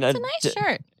 I mean, it's a nice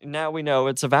shirt. Now we know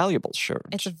it's a valuable shirt.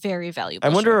 It's a very valuable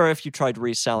shirt. I wonder shirt. If you tried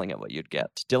reselling it, what you'd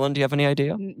get. Dylan, do you have any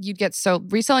idea? You'd get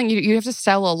reselling, you have to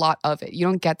sell a lot of it. You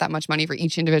don't get that much money for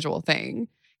each individual thing.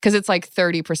 Because it's like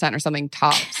 30% or something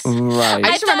tops. Right.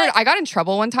 I just remembered I got in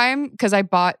trouble one time because I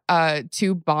bought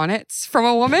 2 bonnets from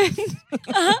a woman.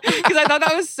 Because I thought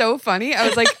that was so funny. I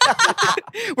was like,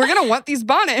 we're going to want these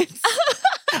bonnets.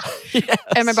 Yes.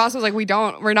 And my boss was like, we're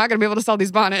not going to be able to sell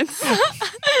these bonnets.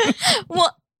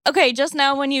 Well, okay, just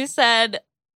now when you said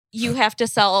you have to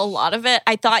sell a lot of it,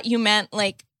 I thought you meant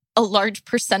like a large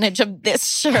percentage of this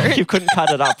shirt. You couldn't cut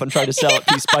it up and try to sell it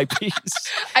piece by piece.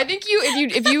 I think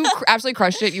if you absolutely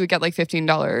crushed it, you would get like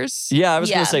 $15. Yeah, I was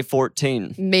going to say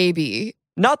 14. Maybe.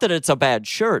 Not that it's a bad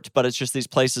shirt, but it's just these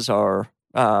places are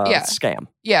scam.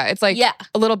 Yeah, it's like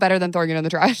a little better than throwing it in the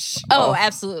trash. Oh,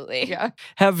 absolutely. Yeah.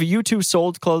 Have you two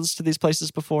sold clothes to these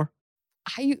places before?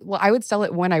 I would sell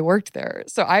it when I worked there.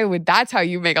 So that's how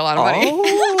you make a lot of money.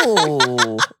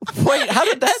 Oh. Wait, how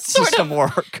did that system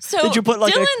work? So did you put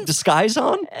like a disguise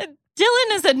on?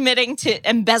 Dylan is admitting to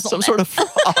embezzlement. Some sort of fraud.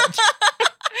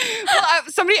 Well,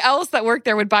 somebody else that worked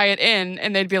there would buy it in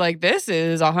and they'd be like, this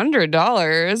is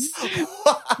 $100.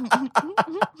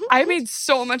 I made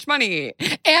so much money.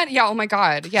 And oh my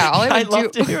God. Yeah. All I'd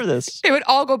love to hear this. It would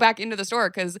all go back into the store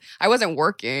because I wasn't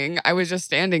working. I was just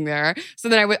standing there. So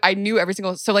then I knew every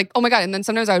single, so like, oh my God. And then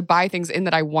sometimes I would buy things in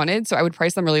that I wanted. So I would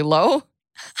price them really low.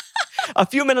 A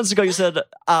few minutes ago, you said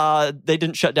they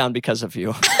didn't shut down because of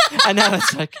you. And now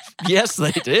it's like, yes,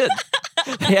 they did.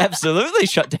 They absolutely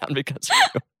shut down because of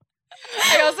you.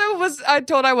 I also was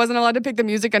told I wasn't allowed to pick the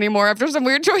music anymore after some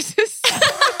weird choices.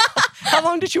 How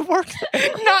long did you work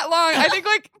there? Not long. I think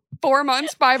like 4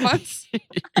 months, 5 months.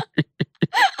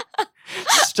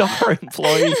 Star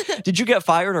employee. Did you get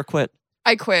fired or quit?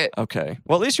 I quit. Okay.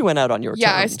 Well, at least you went out on your terms.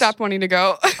 Yeah, I stopped wanting to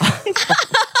go.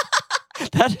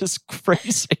 That is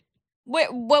crazy. Wait,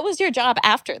 what was your job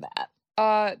after that?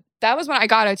 That was when I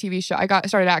got a TV show. I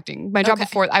started acting. My job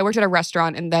before, I worked at a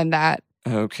restaurant and then that.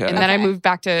 Okay. And then I moved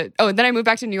back to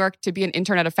New York to be an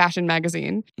intern at a fashion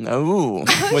magazine. Oh,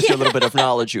 with your little bit of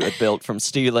knowledge you had built from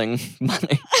stealing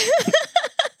money.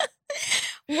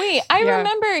 Wait, I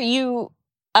remember you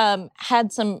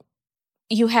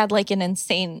had like an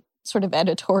insane sort of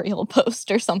editorial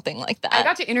post or something like that. I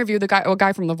got to interview a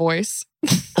guy from The Voice.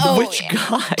 Which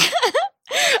guy?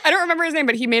 I don't remember his name,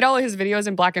 but he made all of his videos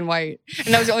in black and white.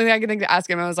 And that was the only thing I could think to ask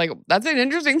him. I was like, that's an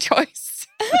interesting choice.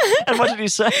 And what did he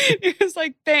say? He was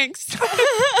like, thanks.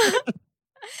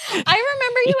 I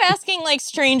remember you asking like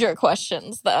stranger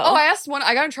questions though. Oh,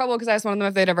 I got in trouble because I asked one of them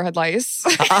if they'd ever had lice.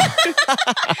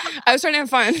 I was trying to have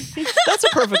fun. That's a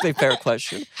perfectly fair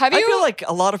question. I feel like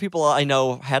a lot of people I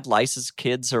know had lice as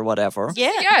kids or whatever.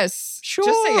 Yeah. Yes. Sure.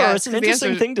 Just say yes. It's an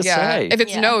interesting thing to say. If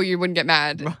it's no, you wouldn't get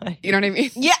mad. Right. You know what I mean?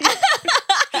 Yeah.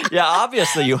 Yeah,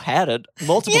 obviously you had it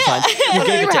multiple times. You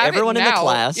gave it to everyone in the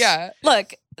class. Yeah.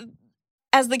 Look,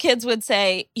 as the kids would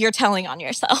say, you're telling on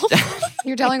yourself.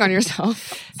 You're telling on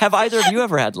yourself. Have either of you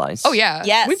ever had lice? Oh, yeah.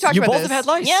 Yes. We've talked You about both this. have had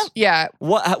lice? Yeah. Yeah.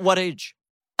 What age?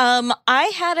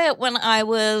 I had it when I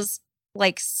was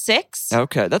like 6.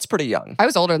 Okay, that's pretty young. I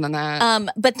was older than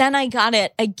that. But then I got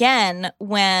it again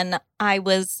when I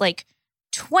was like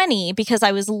 20 because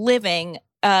I was living.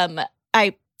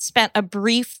 I spent a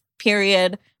brief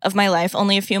period of my life,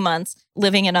 only a few months,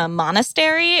 living in a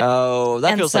monastery. Oh,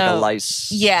 that And feels like a so-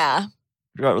 lice. Yeah.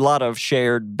 A lot of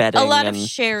shared bedding. A lot and... of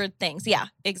shared things. Yeah,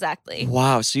 exactly.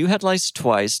 Wow, so you had lice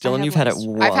twice. Dylan, have you've had it lice.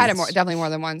 once. I've had it definitely more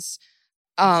than once.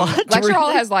 What? Lecture hall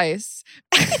Really? has lice.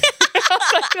 I'll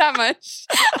tell you that much.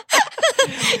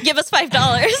 Give us $5.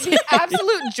 The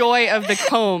absolute joy of the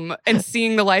comb and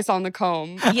seeing the lice on the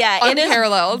comb. Yeah, it is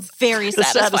Unparalleled. very The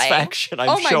satisfying. satisfaction, I'm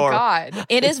Oh my sure. God.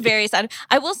 It is very sad.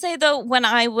 I will say though, when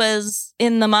I was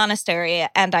in the monastery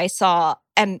and I saw,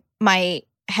 and my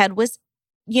head was,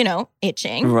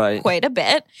 itching Right. quite a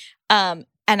bit. And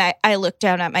I looked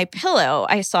down at my pillow.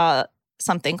 I saw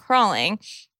something crawling,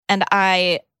 and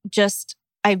I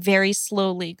very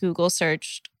slowly Google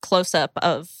searched close up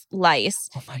of lice,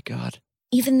 Oh my God.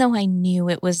 even though I knew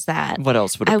it was that. What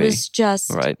else would it I be? was just,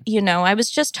 Right. I was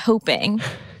just hoping.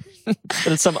 But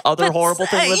it's some other But, horrible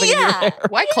thing living in your yeah. hair.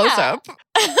 Why close up?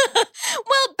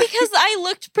 Well, because I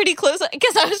looked pretty close,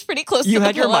 because I was pretty close You to the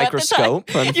had your pillow at the time.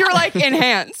 microscope. And... You were like,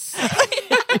 enhance.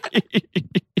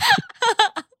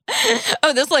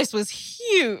 Oh, this lice was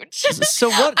huge. So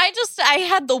what? I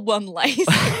had the one lice.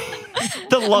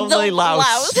 The lovely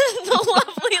louse. The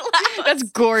lovely louse. That's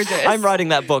gorgeous. I'm writing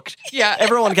that book. Yeah.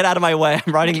 Everyone get out of my way.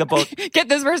 I'm writing the book. Get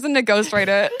this person to ghostwrite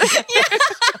it.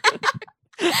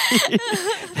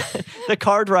 The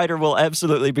card writer will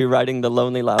absolutely be writing The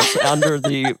Lonely Louse under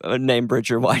the name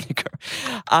Bridger Weininger.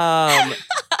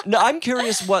 No, I'm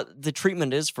curious what the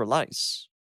treatment is for lice.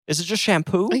 Is it just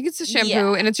shampoo? I think it's a shampoo,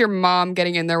 Yeah. and it's your mom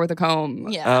getting in there with a comb.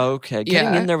 Yeah. Okay.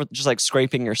 Getting Yeah. in there with just like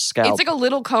scraping your scalp. It's like a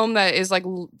little comb that is like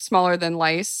smaller than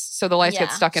lice, so the lice Yeah.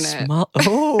 gets stuck in it.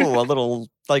 Oh, a little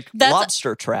like That's-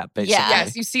 lobster trap, basically. Yeah.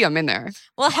 Yes, you see them in there.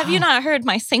 Well, have you not heard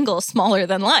my single smaller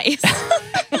than lice?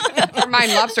 For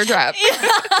mine, lobster trap.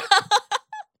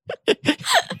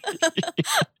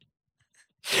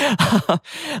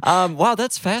 Wow,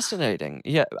 that's fascinating.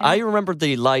 Yeah, I remember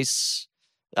the lice.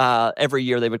 Every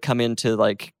year they would come into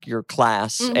like your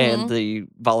class, and the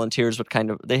volunteers would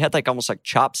they had like almost like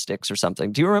chopsticks or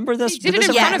something. Do you remember this? They did it in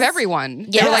this front of Yes. everyone.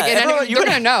 Yeah. They were like, Everyone- you're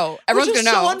gonna know. Everyone's Which gonna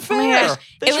is know. so unfair. Oh my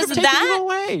gosh. They It should was have taken that- you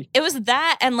away. It was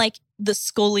that and like the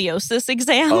scoliosis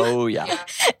exam. Oh yeah.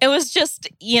 It was just,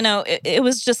 it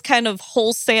was just kind of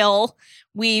wholesale.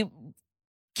 We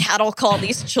cattle call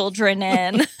these children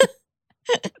in.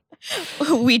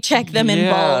 We check them in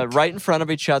bulk. right in front of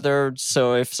each other.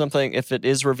 So if it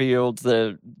is revealed,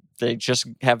 they just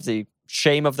have the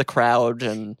shame of the crowd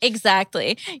and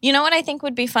Exactly. You know what I think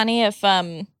would be funny if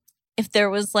there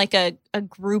was like a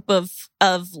group of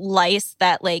lice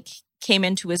that like came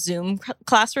into a Zoom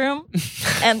classroom,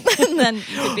 and then you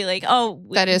could be like, oh,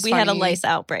 That is we had a funny. lice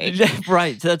outbreak.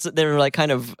 right. They're like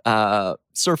kind of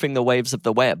surfing the waves of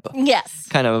the web, Yes.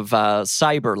 kind of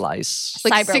cyber lice.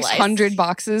 Like Cyber lice. 600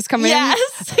 boxes come in.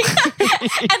 Yes.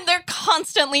 And they're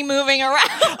constantly moving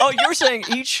around. Oh, you're saying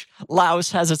each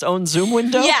louse has its own Zoom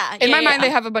window? Yeah. In my mind, they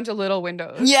have a bunch of little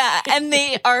windows. Yeah, and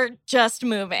they are just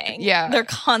moving. Yeah. They're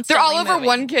constantly They're all over moving.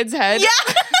 one kid's head. Yeah.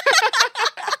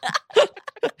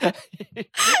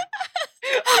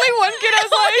 Only one kid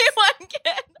has Only one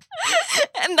kid.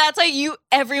 And that's how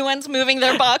everyone's moving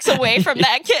their box away from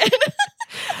that kid.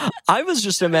 I was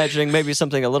just imagining maybe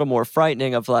something a little more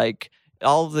frightening of like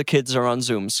all of the kids are on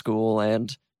Zoom school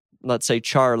and let's say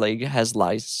Charlie has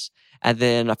lice. And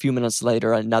then a few minutes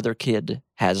later, another kid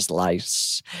has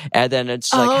lice. And then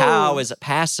it's like, how is it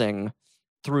passing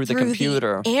through the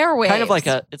computer? The airwaves. Kind of like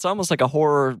it's almost like a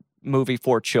horror movie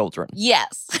for children.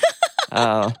 Yes.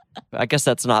 I guess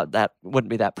wouldn't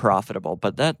be that profitable,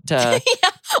 but that. Yeah.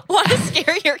 Want to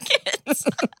scare your kids.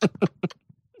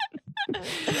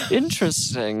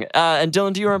 Interesting. And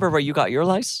Dylan, do you remember where you got your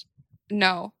lice?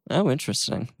 No. Oh,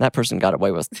 interesting. That person got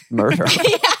away with murder.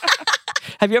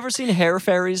 Have you ever seen hair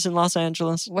fairies in Los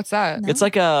Angeles? What's that? No. It's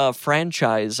like a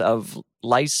franchise of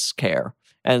lice care,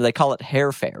 and they call it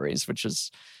hair fairies, which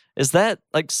is that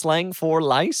like slang for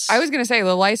lice? I was going to say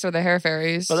the lice or the hair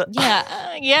fairies.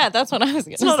 Yeah, that's what I was going to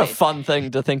say. It's not a fun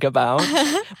thing to think about.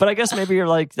 But I guess maybe you're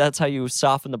like, that's how you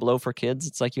soften the blow for kids.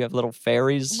 It's like you have little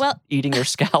fairies eating your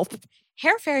scalp.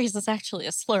 Hair fairies is actually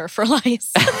a slur for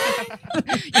lice.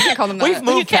 You can't call them that. We've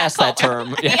moved past that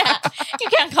term. Yeah, you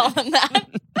can't call them that.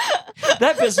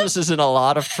 That business is in a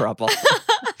lot of trouble.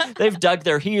 They've dug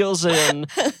their heels in.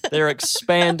 They're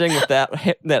expanding with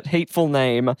that hateful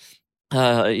name.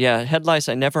 Head lice,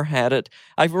 I never had it.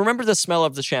 I remember the smell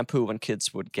of the shampoo when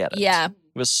kids would get it. Yeah.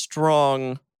 It was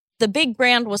strong. The big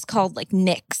brand was called like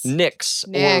Nix. Nix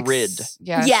or Rid.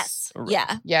 Yes. Yes.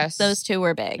 Yeah. Yes. Those two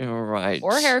were big. All right.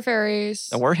 Or hair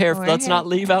fairies. Let's not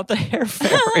leave out the hair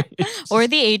fairies. Or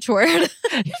the H word.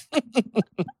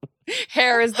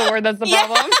 Hair is the word that's the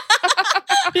problem.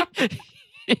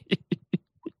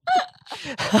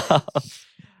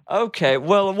 Okay.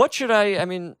 Well,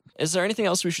 is there anything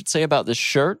else we should say about this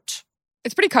shirt?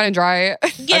 It's pretty cut and dry.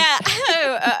 Yeah,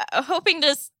 hoping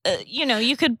to,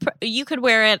 you could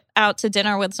wear it out to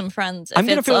dinner with some friends. If I'm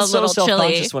gonna it's feel a so little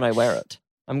self-conscious chilly. when I wear it.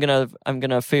 I'm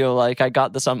gonna feel like I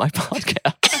got this on my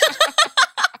podcast.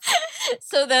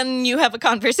 So then you have a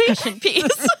conversation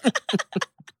piece.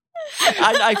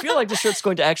 I feel like the shirt's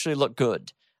going to actually look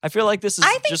good. I feel like this is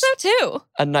I think just so too.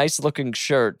 a nice looking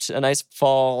shirt, a nice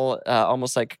fall,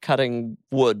 almost like cutting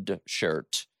wood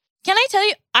shirt. Can I tell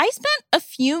you, I spent a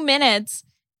few minutes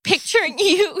picturing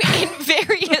you in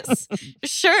various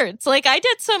shirts. Like I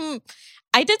did some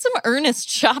earnest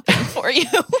shopping for you.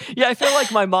 Yeah, I feel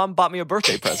like my mom bought me a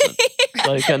birthday present.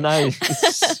 Like a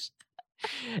nice.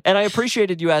 And I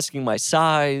appreciated you asking my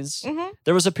size. Mm-hmm.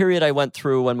 There was a period I went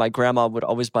through when my grandma would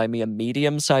always buy me a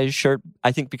medium-sized shirt.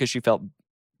 I think because she felt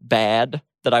bad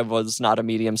that I was not a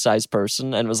medium-sized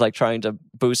person and was like trying to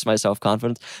boost my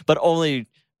self-confidence, but only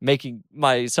making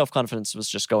my self-confidence was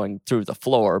just going through the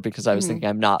floor because I was thinking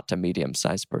I'm not a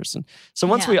medium-sized person. So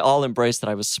once we all embraced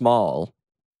that I was small,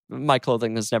 my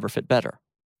clothing has never fit better.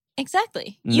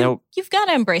 Exactly. Nope. You've got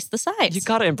to embrace the size. You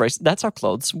got to embrace. That's how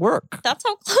clothes work. That's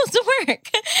how clothes work.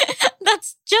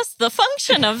 That's just the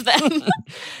function of them.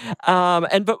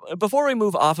 But before we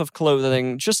move off of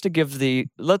clothing, just to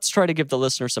let's try to give the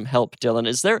listener some help, Dylan.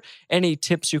 Is there any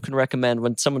tips you can recommend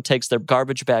when someone takes their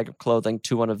garbage bag of clothing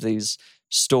to one of these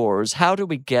stores? How do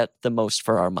we get the most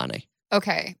for our money?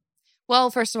 Okay.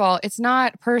 Well, first of all, it's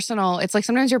not personal. It's like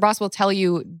sometimes your boss will tell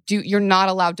you, you're not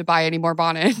allowed to buy any more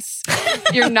bonnets.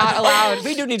 You're not allowed.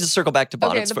 We do need to circle back to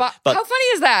bonnets. Okay, but how funny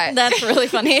is that? That's really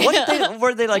funny.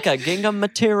 Were they like a gingham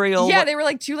material? Yeah, they were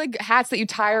like two like hats that you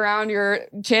tie around your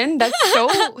chin. That's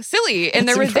so silly. And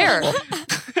they were there.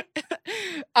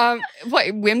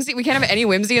 What, whimsy? We can't have any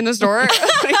whimsy in the store?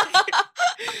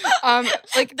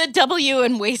 Like the W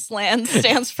in Wasteland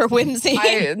stands for whimsy.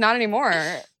 Not anymore.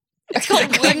 It's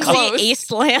called Whimsy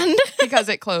Aceland. Because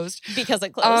it closed.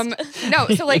 No,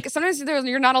 so like sometimes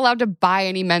you're not allowed to buy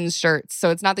any men's shirts. So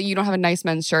it's not that you don't have a nice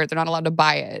men's shirt. They're not allowed to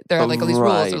buy it. There are like all these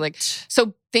rules. They're like,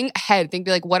 so think ahead. Think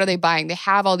like, what are they buying? They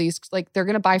have all these, like they're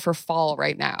going to buy for fall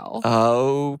right now.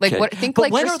 Okay. Like what? Think but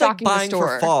like when for are they stocking buying the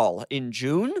store. for fall? In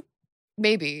June?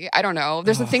 Maybe. I don't know.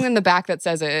 There's a thing in the back that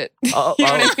says it. You know what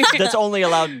I mean? That's only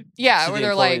allowed. Yeah, to where the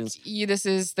they're employees. like, this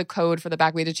is the code for the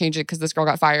back. We had to change it because this girl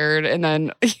got fired. And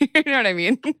then, you know what I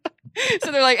mean?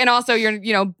 So they're like, and also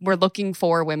we're looking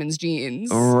for women's jeans.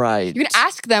 Right. You can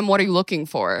ask them, what are you looking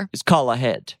for? It's call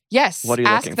ahead. Yes. What are you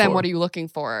ask looking them, for? what are you looking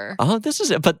for? Oh, this is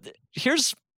it. But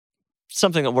here's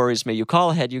something that worries me. You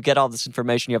call ahead, you get all this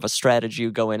information, you have a strategy,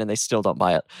 you go in and they still don't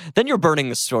buy it. Then you're burning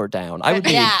the store down. I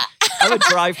would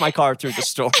drive my car through the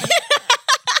store.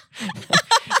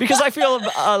 Because I feel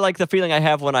like the feeling I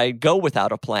have when I go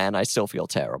without a plan, I still feel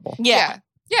terrible. Yeah.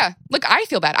 Look, I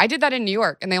feel bad. I did that in New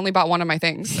York and they only bought one of my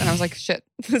things. And I was like, shit,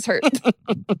 this hurt.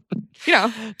 You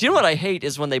know. Do you know what I hate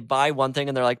is when they buy one thing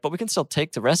and they're like, but we can still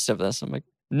take the rest of this. I'm like,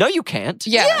 no, you can't.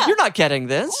 Yeah. You're not getting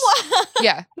this.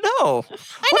 Yeah. No.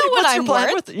 I know what I'm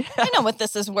worth. Yeah. I know what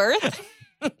this is worth.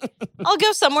 I'll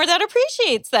go somewhere that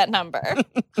appreciates that number.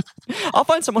 I'll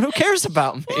find someone who cares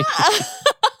about me.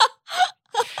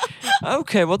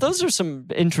 Okay, well, those are some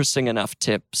interesting enough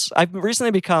tips. I've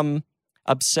recently become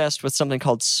obsessed with something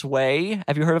called Sway.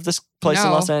 Have you heard of this place in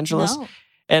Los Angeles? No.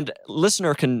 And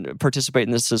listener can participate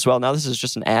in this as well. Now, this is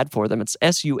just an ad for them. It's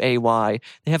SUAY.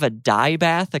 They have a dye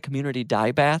bath, a community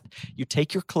dye bath. You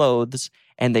take your clothes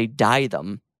and they dye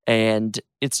them. And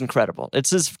it's incredible.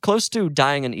 It's as close to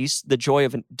the joy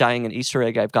of dyeing an Easter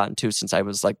egg I've gotten to since I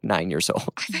was like 9 years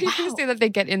old. I thought you were going to say that they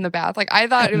get in the bath. Like, I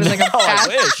thought it was like a bath. I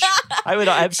wish. I would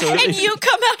absolutely. And you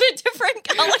come out a different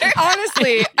color.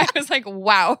 Honestly, I was like,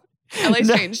 wow. LA's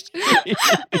changed.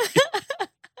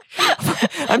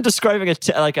 I'm describing it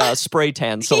like a spray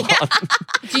tan salon.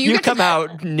 Do you come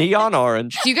out neon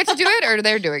orange. Do you get to do it or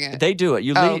they're doing it? They do it.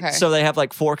 Okay. So they have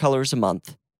like 4 colors a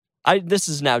month. This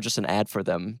is now just an ad for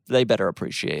them. They better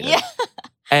appreciate it. Yeah.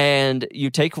 And you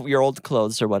take your old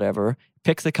clothes or whatever,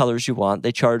 pick the colors you want.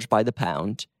 They charge by the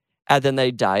pound. And then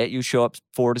they dye it. You show up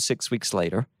 4 to 6 weeks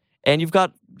later. And you've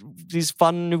got these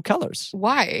fun new colors.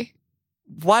 Why?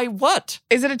 Why what?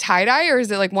 Is it a tie-dye or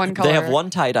is it like one color? They have one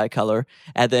tie-dye color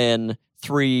and then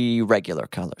 3 regular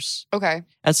colors. Okay.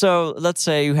 And so let's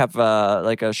say you have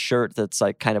like a shirt that's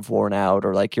like kind of worn out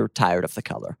or like you're tired of the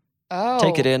color. Oh.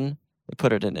 Take it in, they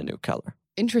put it in a new color.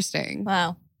 Interesting.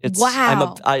 Wow.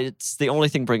 It's the only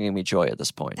thing bringing me joy at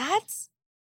this point.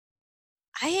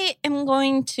 I am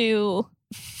going to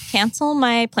cancel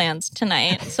my plans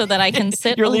tonight so that I can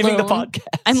sit You're alone. leaving the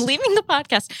podcast. I'm leaving the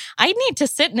podcast. I need to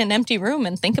sit in an empty room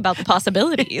and think about the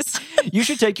possibilities. You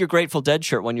should take your Grateful Dead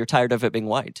shirt when you're tired of it being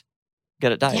white.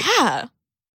 Get it dyed. Yeah.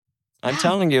 I'm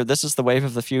telling you, this is the wave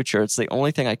of the future. It's the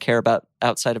only thing I care about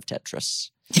outside of Tetris.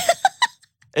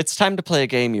 It's time to play a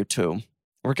game, you two.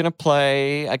 We're going to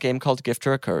play a game called Gift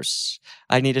or a Curse.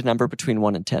 I need a number between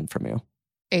 1 and 10 from you.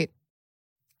 8.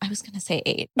 I was going to say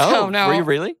 8. Oh, no. Were you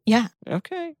really? Yeah.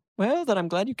 Okay. Well, then I'm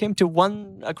glad you came to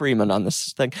one agreement on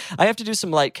this thing. I have to do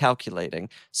some light calculating.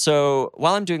 So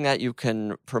while I'm doing that, you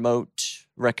can promote,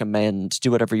 recommend, do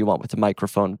whatever you want with the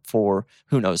microphone for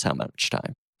who knows how much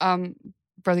time.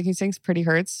 Brother, can you sing Pretty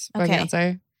Hurts by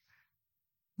Beyonce?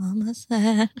 Mama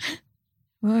said,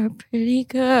 we're a pretty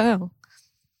girl.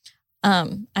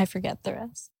 I forget the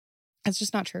rest. It's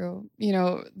just not true. You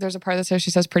know, there's a part that says she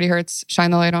says pretty hurts,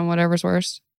 shine the light on whatever's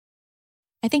worst.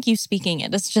 I think you speaking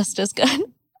it is just as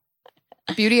good.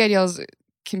 Beauty ideals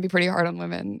can be pretty hard on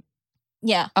women.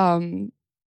 Yeah.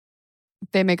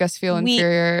 They make us feel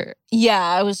inferior. Yeah,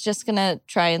 I was just going to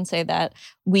try and say that.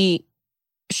 We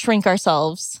shrink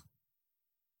ourselves.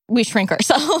 We feel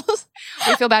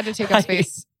bad to take up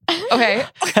space. Okay.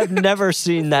 I've never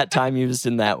seen that time used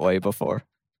in that way before.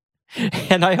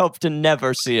 And I hope to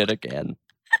never see it again.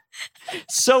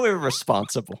 So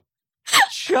irresponsible.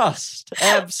 Just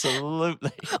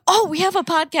absolutely. Oh, we have a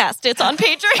podcast. It's on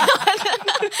Patreon.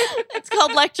 It's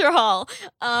called Lecture Hall.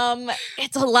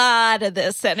 It's a lot of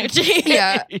this energy.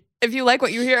 Yeah. If you like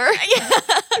what you hear,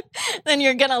 then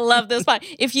you're going to love this pod.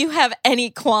 If you have any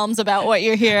qualms about what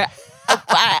you hear,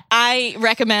 I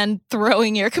recommend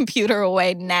throwing your computer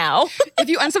away now. If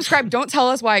you unsubscribe, don't tell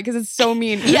us why, because it's so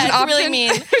mean. Yeah, it's really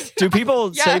mean. Do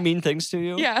people say mean things to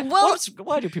you? Yeah. Well,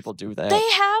 why do people do that?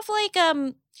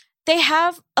 They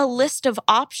have a list of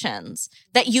options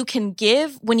that you can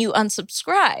give when you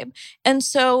unsubscribe. And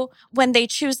so when they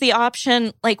choose the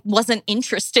option, like, wasn't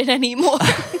interested anymore.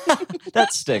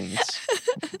 That stings.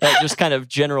 That just kind of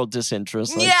general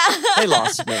disinterest. Like, they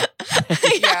lost me.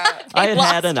 Yeah. I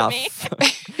had enough.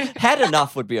 Had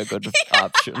enough would be a good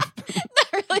option.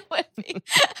 That really would be.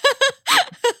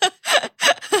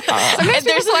 Sometimes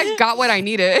people like, got what I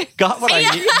needed. Got what I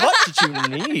need. What did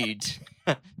you need?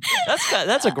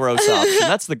 That's a gross option.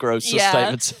 That's the grossest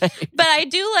I would say. But I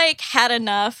do like had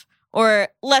enough, or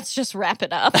let's just wrap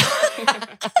it up.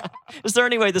 Is there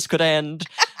any way this could end?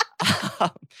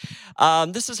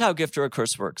 This is how gift or a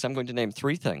curse works. I'm going to name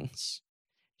 3 things.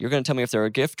 You're going to tell me if they're a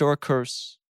gift or a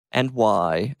curse and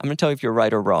why. I'm going to tell you if you're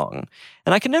right or wrong.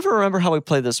 And I can never remember how we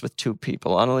play this with 2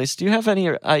 people. Annalise, do you have any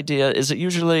idea? Is it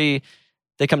usually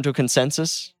they come to a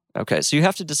consensus? Okay, so you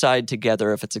have to decide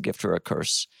together if it's a gift or a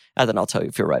curse. And then I'll tell you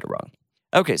if you're right or wrong.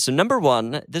 Okay, so number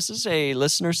 1, this is a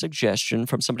listener suggestion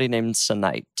from somebody named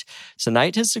Sanite.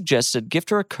 Sanite has suggested gift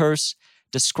or a curse,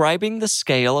 describing the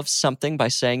scale of something by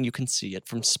saying you can see it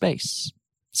from space.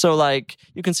 So, like,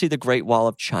 you can see the Great Wall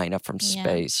of China from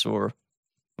space, or,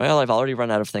 well, I've already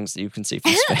run out of things that you can see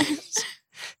from space.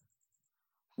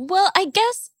 Well, I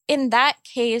guess in that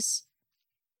case,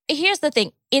 here's the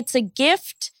thing. It's a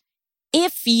gift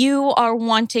if you are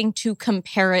wanting to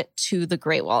compare it to the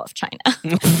Great Wall of China.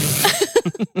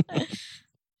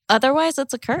 Otherwise,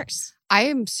 it's a curse. I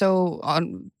am so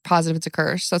positive it's a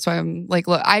curse. That's why I'm like,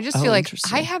 look, I just feel like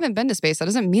I haven't been to space. That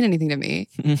doesn't mean anything to me.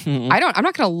 I'm not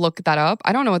going to look that up.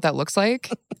 I don't know what that looks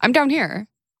like. I'm down here.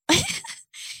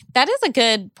 That is a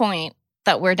good point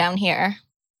that we're down here.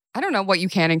 I don't know what you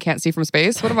can and can't see from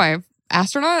space. What am I,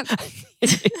 astronaut?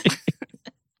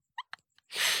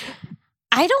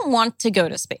 I don't want to go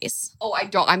to space. Oh, I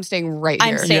don't. I'm staying right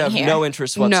here. I'm staying here. You have no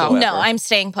interest whatsoever. No, I'm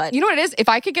staying put. You know what it is? If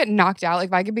I could get knocked out, like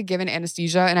if I could be given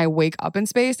anesthesia and I wake up in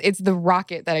space, it's the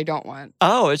rocket that I don't want.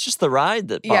 Oh, it's just the ride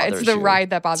that bothers you. Yeah, it's the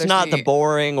ride that bothers me. It's not the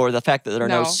boring or the fact that there are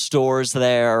no stores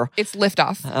there. It's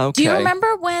liftoff. Okay. Do you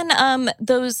remember when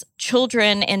those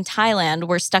children in Thailand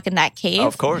were stuck in that cave?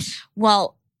 Of course.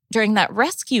 Well, during that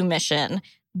rescue mission,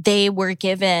 the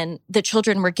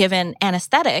children were given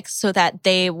anesthetics so that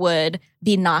they would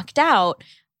be knocked out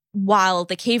while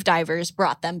the cave divers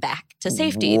brought them back to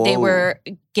safety. Whoa. They were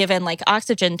given like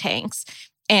oxygen tanks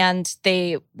and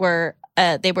they were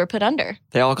put under.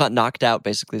 They all got knocked out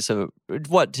basically. So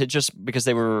what? Just because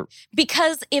they were...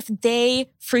 Because if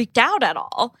they freaked out at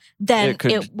all, then it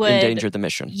could would endanger the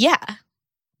mission. Yeah.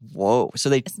 Whoa. So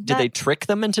did they trick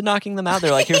them into knocking them out?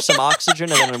 They're like, here's some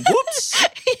oxygen, and then whoops.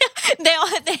 Yeah,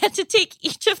 they had to take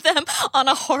each of them on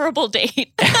a horrible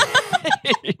date.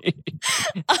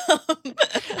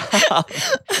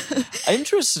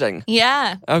 Interesting.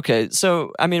 Yeah. Okay.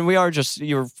 So, I mean,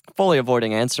 you're fully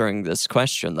avoiding answering this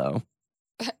question, though.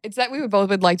 It's that we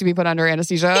would like to be put under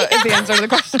anesthesia is the answer to the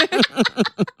question.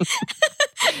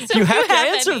 So you have to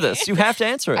answer this. You have to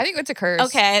answer it. I think it's a curse.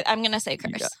 Okay, I'm going to say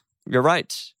curse. Yeah. You're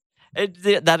right.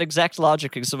 That exact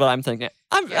logic is what I'm thinking.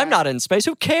 I'm not in space.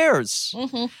 Who cares?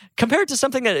 Mm-hmm. Compared to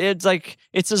something that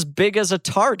it's as big as a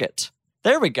Target.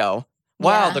 There we go.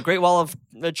 Wow, Yeah. the Great Wall of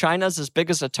China is as big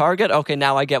as a Target? Okay,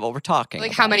 now I get what we're talking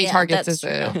Like, about. how many targets is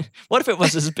it? What if it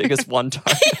was as big as one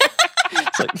Target?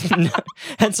 It's like, no,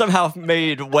 and somehow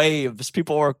made waves.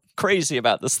 People were crazy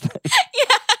about this thing.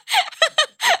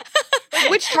 Like,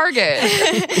 which Target?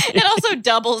 It also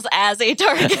doubles as a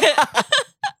Target.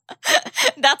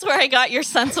 That's where I got your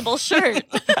sensible shirt.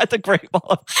 At the Great Wall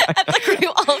of China. At the Great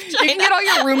Wall of China. You can get all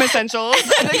your room essentials.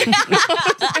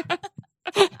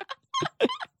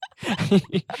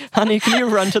 Honey, can you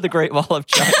run to the Great Wall of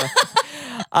China?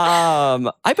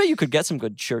 I bet you could get some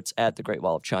good shirts at the Great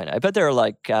Wall of China. I bet there are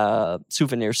like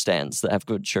souvenir stands that have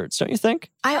good shirts, don't you think?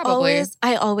 I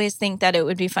always think that it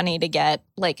would be funny to get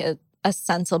like a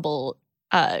sensible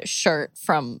shirt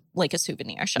from like a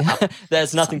souvenir shop. That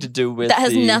has nothing to do with that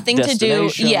has nothing to do.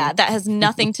 destination. Yeah, that has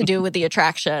nothing to do with the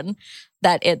attraction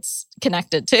that it's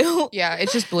connected to. Yeah,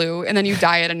 it's just blue, and then you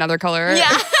dye it another color.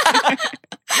 Yeah.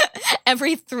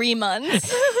 Every 3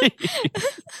 months.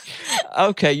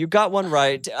 Okay, you got one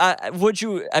right. Would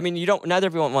you? I mean, neither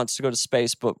of you wants to go to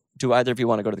space, but do either of you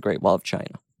want to go to the Great Wall of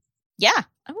China? Yeah,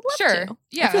 I would love to.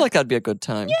 Yeah. I feel like that'd be a good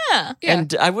time. Yeah.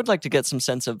 And I would like to get some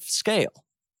sense of scale.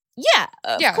 Yeah,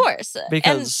 of course.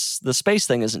 Because the space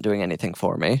thing isn't doing anything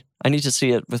for me. I need to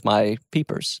see it with my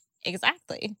peepers.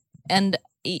 Exactly. And,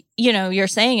 you're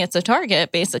saying it's a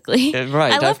Target, basically.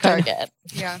 Right. I love Target.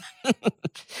 Yeah.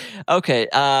 Okay.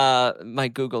 My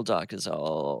Google Doc is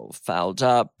all fouled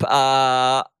up.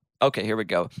 Okay, here we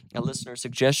go. A listener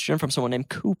suggestion from someone named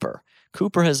Cooper.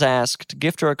 Cooper has asked,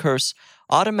 gift or a curse,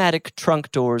 automatic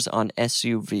trunk doors on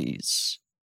SUVs.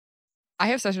 I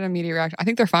have such an immediate reaction. I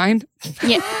think they're fine.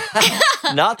 Yeah.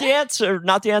 Not the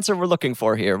answer we're looking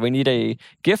for here. We need a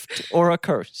gift or a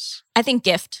curse. I think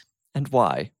gift. And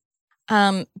why?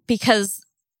 Because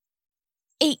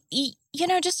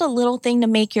just a little thing to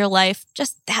make your life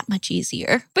just that much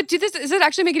easier. But does it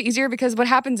actually make it easier? Because what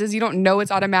happens is you don't know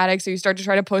it's automatic, so you start to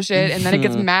try to push it, and then it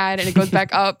gets mad and it goes back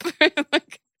up.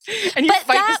 And you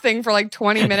fight this thing for like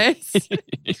 20 minutes.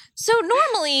 So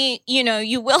normally,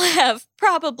 you will have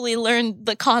probably learned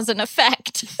the cause and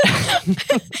effect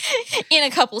in a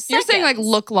couple seconds. You're saying like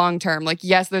look long term. Like,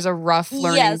 yes, there's a rough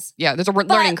learning. Yes. Yeah, there's a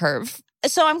learning curve.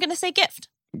 So I'm going to say gift.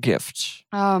 Gift.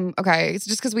 Okay. It's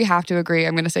just because we have to agree.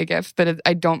 I'm going to say gift, but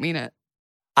I don't mean it.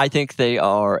 I think they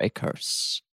are a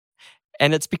curse.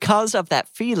 And it's because of that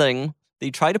feeling that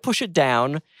you try to push it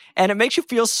down and it makes you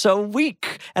feel so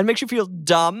weak and makes you feel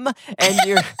dumb, and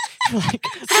you're like,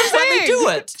 just let me do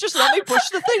it. Just let me push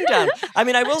the thing down. I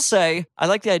mean, I will say, I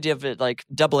like the idea of it like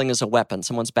doubling as a weapon.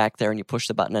 Someone's back there and you push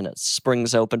the button and it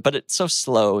springs open, but it's so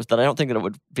slow that I don't think that it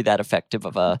would be that effective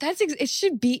of a... It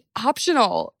should be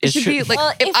optional. It should be like,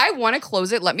 well, if I want to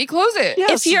close it, let me close it.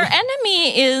 Yes. If your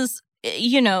enemy is,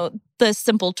 the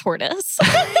simple tortoise,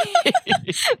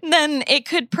 then it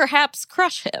could perhaps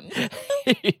crush him.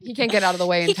 He can't get out of the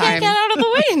way in time. He can't get out of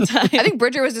the way in time. I think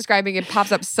Bridger was describing it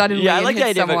pops up suddenly I like and the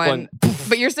idea someone. Of it going,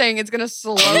 but you're saying it's going to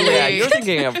slowly. Yeah, you're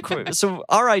thinking of... So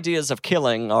our ideas of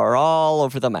killing are all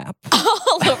over the map.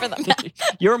 All over the map.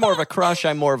 You're more of a crush,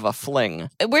 I'm more of a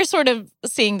fling. We're sort of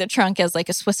seeing the trunk as like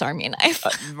a Swiss Army knife.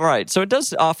 Right. So it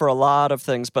does offer a lot of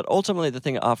things, but ultimately the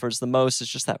thing it offers the most is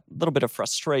just that little bit of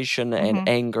frustration and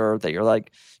anger that you're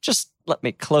like, just let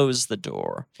me close the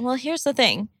door. Well, here's the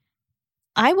thing.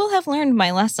 I will have learned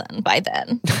my lesson by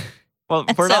then. Well,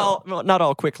 we're not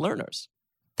all quick learners.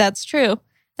 That's true.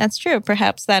 That's true.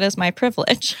 Perhaps that is my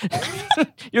privilege.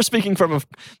 You're speaking from a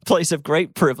place of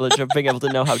great privilege of being able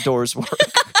to know how doors work.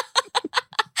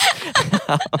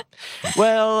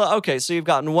 Well, okay, so you've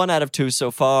gotten 1 out of 2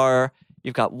 so far.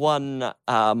 You've got 1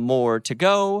 more to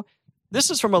go. This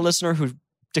is from a listener who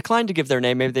declined to give their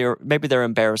name. Maybe they're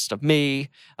embarrassed of me,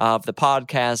 of the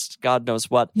podcast, God knows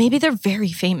what. Maybe they're very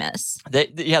famous.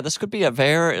 This could be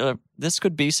this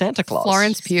could be Santa Claus.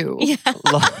 Florence Pugh. Yeah.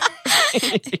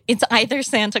 It's either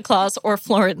Santa Claus or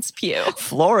Florence Pugh.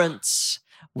 Florence.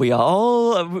 We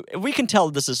can tell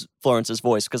this is Florence's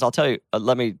voice because I'll tell you,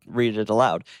 let me read it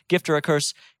aloud. Gift or a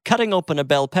curse, cutting open a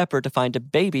bell pepper to find a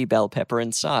baby bell pepper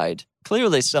inside.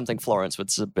 Clearly something Florence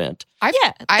would submit. I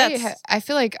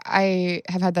feel like I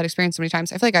have had that experience so many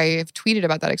times. I feel like I have tweeted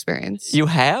about that experience. You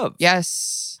have?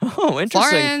 Yes. Oh,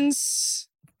 interesting. Florence.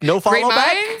 No follow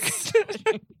back?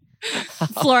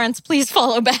 Florence, please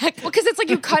follow back. Well, because it's like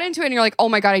you cut into it and you're like, oh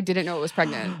my God, I didn't know it was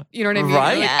pregnant. You know what I mean?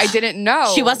 Right. Like, I didn't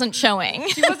know. She wasn't showing.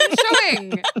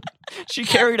 She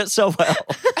carried it so well.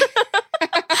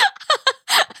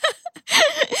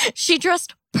 She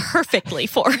dressed perfectly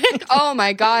for it. Oh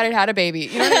my God, it had a baby.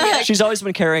 You know what I mean? Like, she's always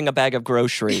been carrying a bag of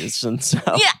groceries, and so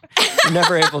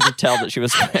never able to tell that she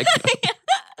was pregnant.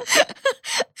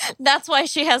 That's why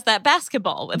she has that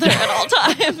basketball with her at all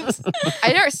times.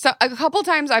 A couple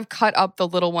times I've cut up the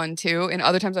little one too, and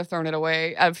other times I've thrown it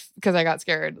away because I got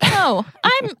scared. No,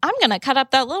 I'm gonna cut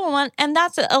up that little one, and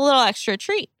that's a little extra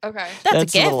treat. Okay, that's a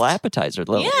gift. A little appetizer.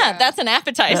 Yeah, that's an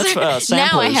appetizer. That's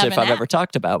samplers if I've ever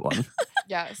talked about one.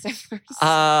 Yeah,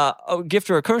 samplers. Gift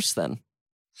or a curse then?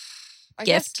 I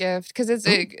guess gift because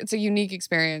it's a unique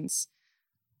experience.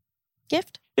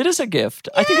 Gift. It is a gift.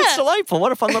 Yeah. I think it's delightful.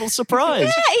 What a fun little surprise.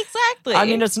 Yeah, exactly. I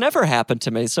mean, it's never happened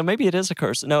to me, so maybe it is a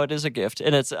curse. No, it is a gift,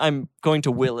 and I'm going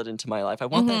to will it into my life. I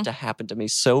want that to happen to me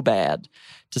so bad,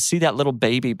 to see that little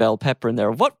baby bell pepper in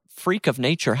there. What freak of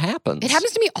nature happens? It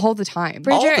happens to me all the time.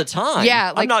 All the time?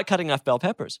 Yeah. I'm not cutting off bell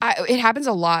peppers. It happens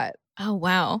a lot. Oh,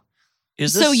 wow.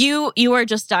 So you are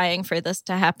just dying for this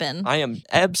to happen. I am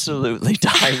absolutely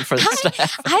dying for this to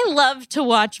happen. I love to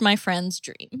watch my friends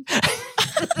dream.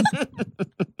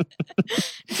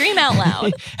 Dream out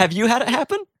loud. Have you had it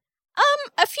happen?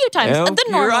 A few times. The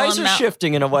normal your eyes amount. Are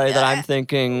shifting in a way that I'm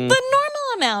thinking. The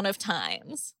normal amount of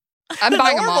times. I'm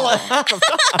buying them all.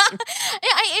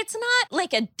 It's not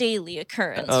like a daily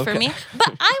occurrence for me,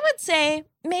 but I would say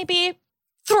maybe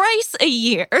thrice a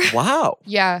year. Wow.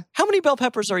 Yeah. How many bell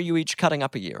peppers are you each cutting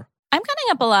up a year? I'm cutting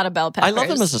up a lot of bell peppers. I love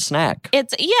them as a snack.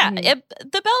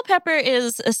 The bell pepper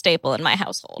is a staple in my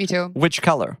household. Me too. Which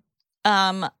color?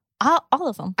 All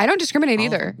of them. I don't discriminate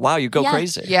either. Wow, you go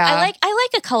crazy. Yeah. I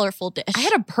like a colorful dish. I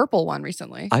had a purple one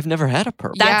recently. I've never had a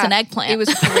purple. That's an eggplant. It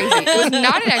was crazy. It was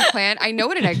not an eggplant. I know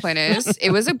what an eggplant is. It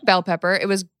was a bell pepper. It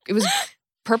was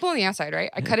purple on the outside,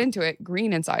 right? I cut into it,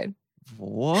 green inside.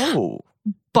 Whoa.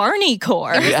 Barney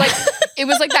core. It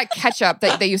was like that ketchup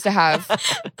that they used to have. Do you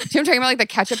know what I'm talking about? Like the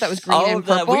ketchup that was green and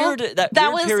purple?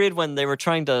 That weird period when they were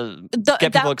trying to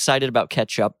get people excited about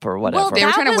ketchup or whatever. Well, they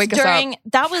were trying to wake us up.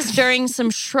 That was during some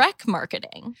Shrek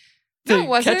marketing. No, it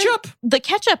wasn't. Ketchup? The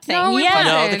ketchup thing. No,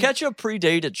 No, the ketchup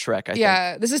predated Shrek, I think.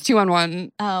 Yeah, this is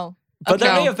 2-on-1. Oh. But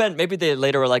there may have been, maybe they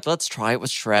later were like, let's try it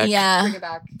with Shrek. Yeah. Bring it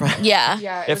back.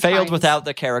 Yeah. It failed without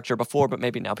the character before, but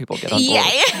maybe now people get on board.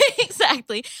 Yeah,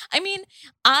 exactly. I mean,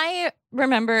 I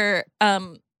remember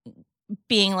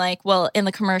being like, well, in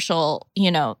the commercial,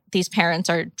 these parents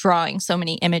are drawing so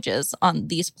many images on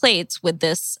these plates with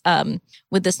this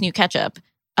new ketchup.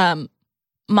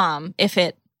 Mom, if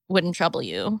it wouldn't trouble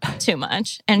you too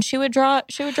much, and she would draw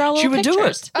little She would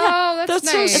pictures. do it. Oh, that's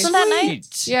nice. So sweet. Isn't that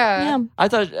nice? Yeah. I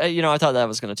thought that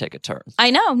was going to take a turn. I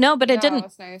know, no, but it didn't.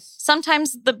 That's nice.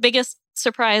 Sometimes the biggest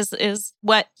surprise is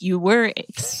what you were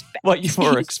expecting. What you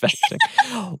were expecting.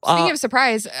 Speaking of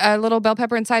surprise, a little bell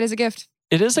pepper inside is a gift.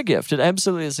 It is a gift. It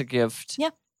absolutely is a gift. Yeah.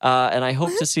 And I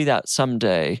hope to see that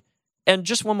someday. And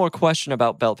just one more question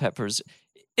about bell peppers.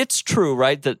 It's true,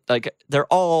 right? That like they're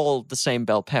all the same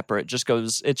bell pepper. It's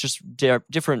just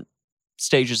different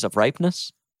stages of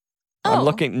ripeness. Oh. I'm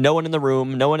looking, no one in the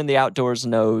room, no one in the outdoors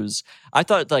knows. I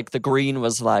thought like the green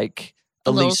was like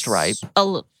the least ripe.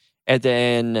 And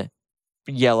then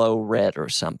yellow, red, or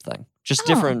something. Just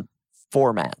different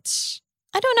formats.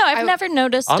 I don't know. I've never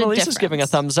noticed a difference. Annalisa's giving a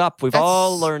thumbs up. We've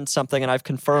all learned something, and I've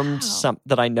confirmed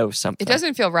that I know something. It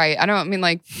doesn't feel right. I don't mean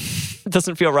like... It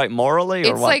doesn't feel right morally,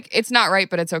 or it's what? like, it's not right,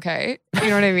 but it's okay. You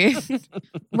know what I mean?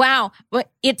 Wow. But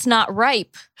it's not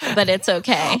ripe, but it's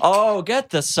okay. Oh,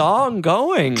 get the song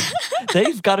going.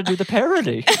 They've got to do the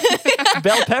parody.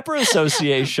 Bell Pepper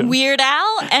Association. Weird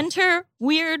Al, enter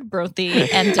Weird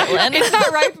Broti and Dylan. It's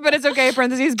not ripe, but it's okay,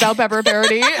 parentheses, bell pepper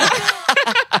parody.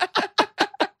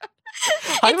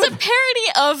 It's a parody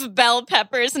of bell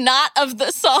peppers, not of the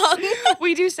song.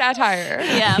 We do satire.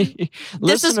 Yeah.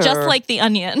 This is just like The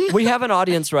Onion. We have an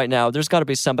audience right now. There's got to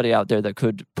be somebody out there that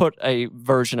could put a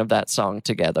version of that song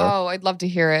together. Oh, I'd love to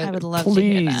hear it. I would love to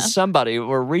hear that. Please, somebody.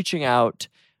 We're reaching out.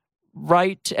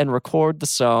 Write and record the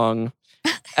song.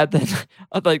 And then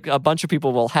like a bunch of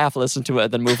people will half listen to it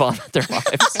and then move on with their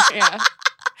lives. Yeah.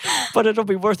 But it'll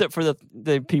be worth it for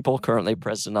the people currently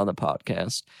present on the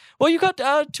podcast. Well, you got 2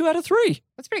 out of 3.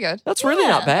 That's pretty good. That's really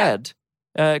not bad.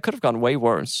 It could have gone way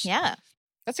worse. Yeah.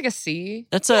 That's like a C.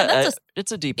 It's a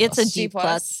D+. It's a D+.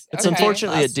 Plus. It's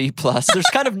unfortunately a D+. There's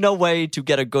kind of no way to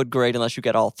get a good grade unless you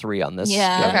get all 3 on this.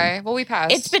 Yeah. Okay. Well, we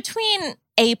passed. It's between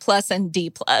A+ and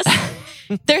D+.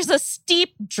 There's a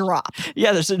steep drop.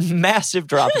 Yeah, there's a massive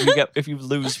drop if you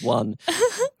lose one.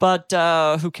 But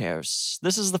who cares?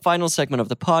 This is the final segment of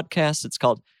the podcast. It's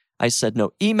called I Said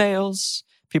No Emails.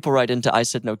 People write into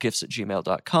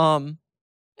isaidnogifts@gmail.com.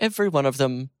 Every one of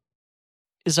them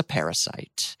is a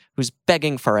parasite who's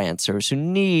begging for answers, who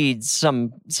needs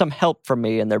some help from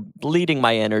me, and they're bleeding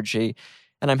my energy,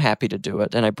 and I'm happy to do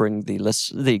it. And I bring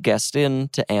the guest in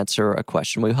to answer a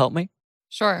question. Will you help me?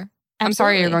 Sure. Absolutely. I'm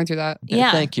sorry you're going through that.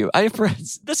 Yeah. Thank you.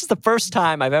 This is the first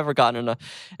time I've ever gotten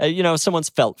someone's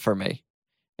felt for me.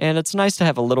 And it's nice to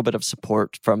have a little bit of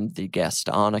support from the guest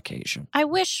on occasion. I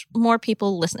wish more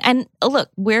people listen. And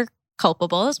look, we're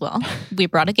culpable as well. We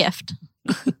brought a gift.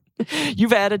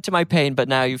 You've added to my pain, but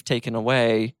now you've taken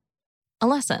away a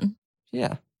lesson.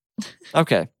 Yeah.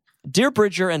 Okay. Dear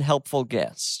Bridger and helpful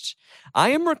guest, I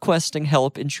am requesting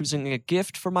help in choosing a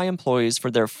gift for my employees for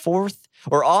their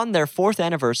on their 4th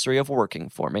anniversary of working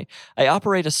for me. I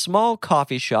operate a small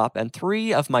coffee shop, and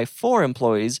 3 of my 4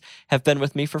 employees have been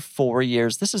with me for 4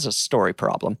 years. This is a story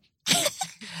problem.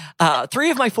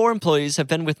 3 of my 4 employees have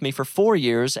been with me for 4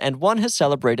 years, and 1 has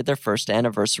celebrated their 1st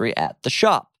anniversary at the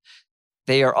shop.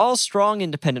 They are all strong,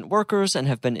 independent workers and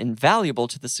have been invaluable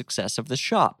to the success of the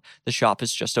shop. The shop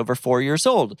is just over 4 years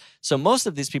old, so most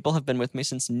of these people have been with me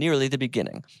since nearly the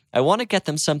beginning. I want to get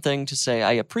them something to say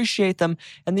I appreciate them,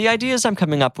 and the ideas I'm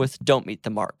coming up with don't meet the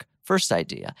mark. First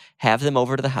idea, have them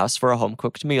over to the house for a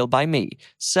home-cooked meal by me.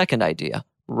 Second idea,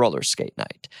 roller skate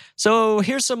night. So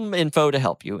here's some info to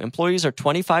help you. Employees are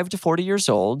 25 to 40 years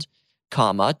old,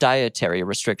 dietary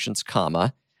restrictions,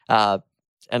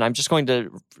 and I'm just going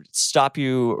to stop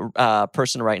you,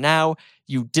 person, right now.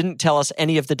 You didn't tell us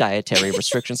any of the dietary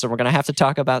restrictions, so we're going to have to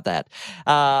talk about that.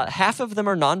 Half of them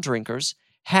are non-drinkers.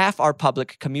 Half are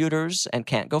public commuters and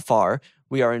can't go far.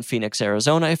 We are in Phoenix,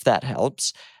 Arizona, if that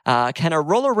helps. Can a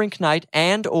roller rink night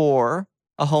and or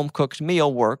a home-cooked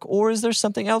meal work, or is there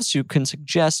something else you can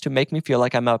suggest to make me feel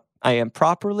like I am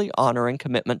properly honoring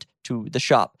commitment to the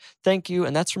shop? Thank you,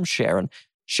 and that's from Sharon.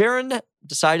 Sharon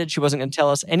decided she wasn't going to tell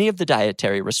us any of the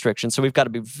dietary restrictions, so we've got to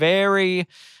be very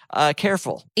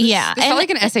careful. Yeah. It felt like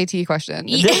an SAT question.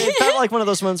 It felt like one of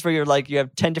those ones where you're like, you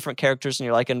have 10 different characters, and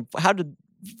you're like, and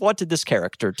what did this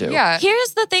character do? Yeah.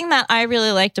 Here's the thing that I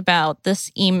really liked about this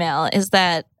email is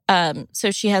that,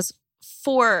 so she has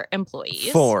 4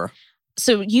 employees. 4.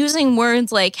 So using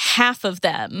words like half of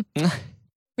them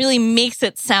really makes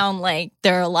it sound like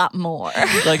there are a lot more.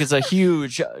 Like it's a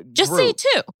huge Just group. say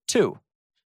 2. 2.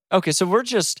 Okay, so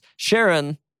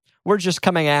Sharon, we're just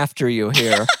coming after you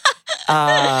here.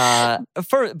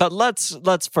 But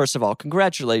let's first of all,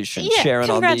 congratulations, Sharon,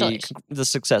 on the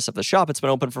success of the shop. It's been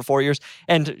open for 4 years,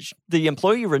 and the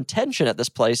employee retention at this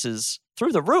place is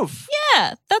through the roof.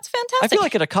 Yeah, that's fantastic. I feel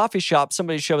like at a coffee shop,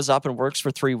 somebody shows up and works for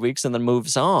 3 weeks and then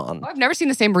moves on. I've never seen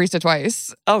the same barista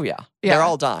twice. Oh, yeah. They're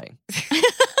all dying.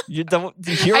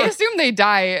 I assume they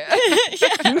die.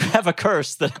 You have a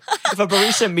curse that if a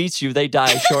barista meets you, they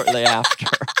die shortly after.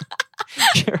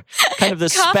 You're kind of the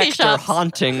Coffee specter shops.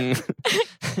 haunting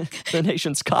the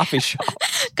nation's coffee shop.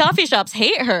 Coffee shops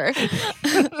hate her.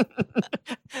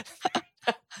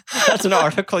 That's an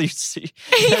article you see.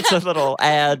 That's a little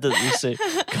ad that you see.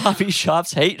 Coffee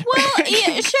shops hate her. Well,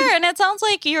 yeah, sure. And it sounds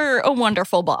like you're a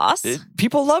wonderful boss.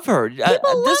 People love her.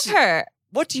 People love her.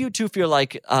 What do you two feel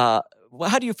like? How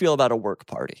do you feel about a work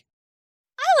party?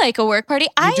 I like a work party.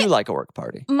 You do like a work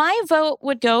party. My vote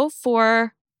would go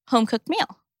for home-cooked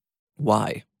meal.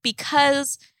 Why?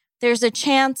 Because there's a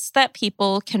chance that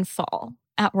people can fall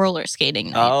at roller skating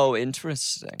night. Oh,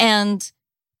 interesting. And,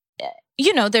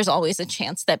 there's always a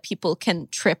chance that people can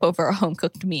trip over a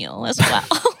home-cooked meal as well.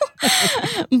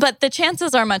 But the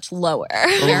chances are much lower.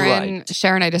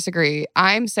 Sharon, I disagree.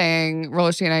 I'm saying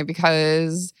roller skating night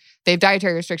because they have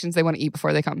dietary restrictions. They want to eat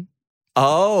before they come.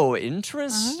 Oh,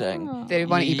 interesting. Oh. They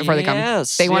want to eat before they come.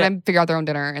 They want to figure out their own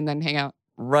dinner and then hang out.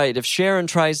 Right. If Sharon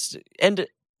tries to... And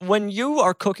when you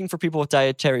are cooking for people with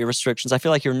dietary restrictions, I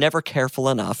feel like you're never careful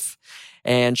enough.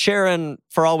 And Sharon,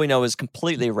 for all we know, is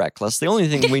completely reckless. The only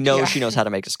thing we know she knows how to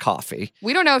make is coffee.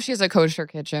 We don't know if she has a kosher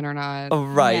kitchen or not. Oh,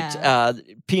 right. Yeah.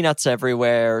 Peanuts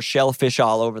everywhere, shellfish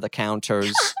all over the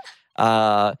counters.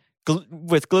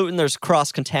 With gluten, there's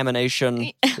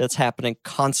cross-contamination that's happening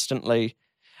constantly.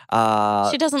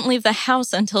 She doesn't leave the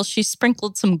house until she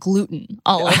sprinkled some gluten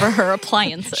all over her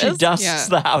appliances. She dusts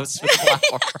the house with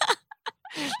flour.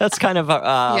 That's kind of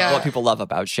what people love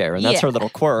about Sharon. That's her little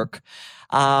quirk.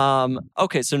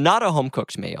 Okay, so not a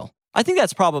home-cooked meal. I think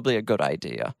that's probably a good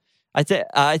idea. I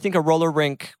think a roller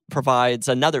rink provides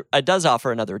does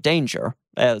offer another danger,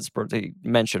 as Broti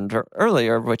mentioned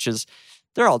earlier, which is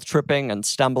they're all tripping and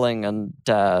stumbling and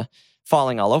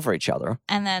falling all over each other.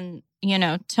 And then,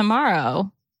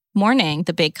 tomorrow morning,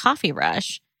 the big coffee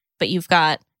rush, but you've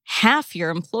got half your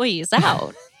employees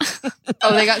out.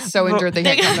 Oh, they got so injured they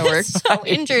can't come to work. So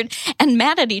injured and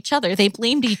mad at each other. They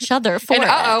blamed each other for it.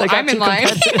 I'm in line.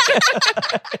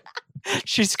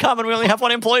 She's coming. We only have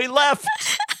one employee left.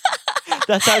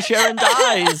 That's how Sharon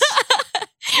dies.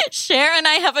 Sharon,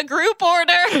 I have a group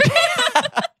order.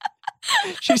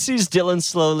 She sees Dylan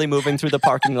slowly moving through the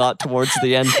parking lot towards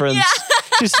the entrance. Yeah.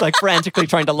 She's like frantically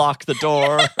trying to lock the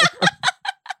door.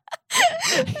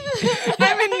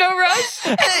 I'm in no rush.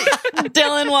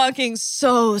 Dylan walking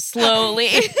so slowly.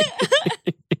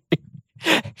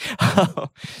 Oh,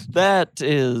 that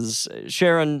is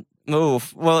Sharon.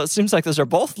 Move. Well, it seems like those are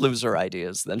both loser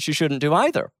ideas. Then she shouldn't do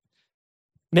either.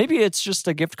 Maybe it's just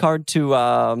a gift card to,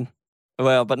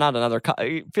 but not another.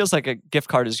 It feels like a gift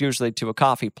card is usually to a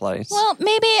coffee place. Well,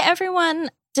 maybe everyone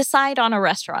decide on a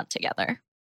restaurant together.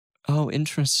 Oh,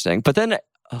 interesting. But then.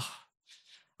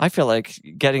 I feel like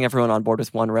getting everyone on board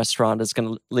with one restaurant is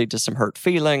going to lead to some hurt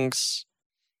feelings.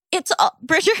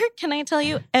 Bridger, can I tell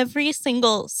you, every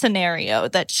single scenario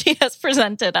that she has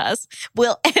presented us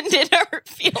will end in a hurt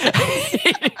feeling.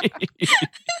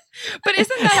 But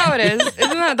isn't that how it is?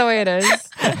 Isn't that the way it is?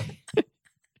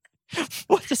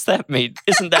 What does that mean?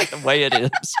 Isn't that the way it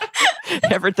is?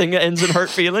 Everything ends in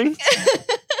hurt feelings?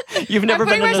 You've never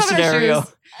been in a scenario.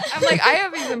 I'm like, I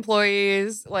have these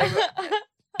employees, like...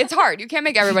 It's hard. You can't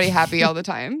make everybody happy all the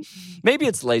time. Maybe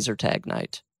it's laser tag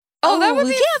night. Oh, that would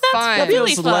be fun. That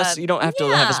really feels fun. less. You don't have to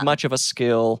have as much of a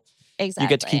skill. Exactly. You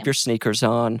get to keep your sneakers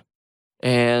on.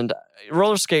 And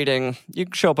roller skating, you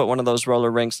can show up at one of those roller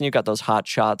rinks and you got those hot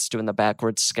shots doing the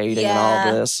backwards skating and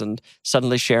all this. And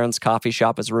suddenly Sharon's coffee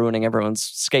shop is ruining everyone's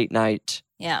skate night.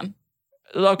 Yeah.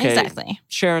 Okay. Exactly.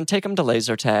 Sharon, take them to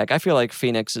laser tag. I feel like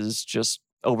Phoenix is just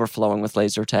overflowing with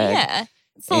laser tag. Yeah.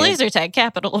 It's the laser tag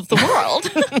capital of the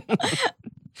world.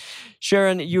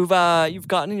 Sharon, you've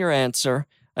gotten your answer.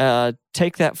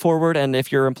 Take that forward, and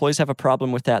if your employees have a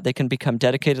problem with that, they can become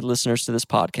dedicated listeners to this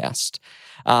podcast,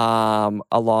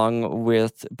 along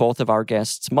with both of our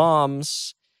guests'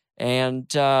 moms, and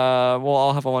we'll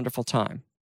all have a wonderful time.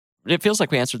 It feels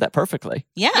like we answered that perfectly.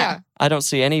 Yeah. I don't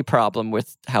see any problem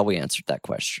with how we answered that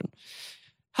question.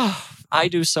 I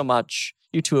do so much.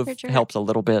 You two have helped a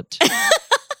little bit.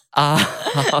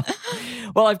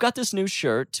 Well, I've got this new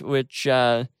shirt, which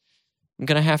I'm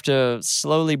going to have to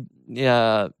slowly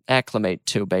acclimate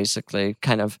to, basically.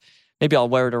 Kind of, maybe I'll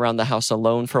wear it around the house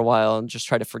alone for a while and just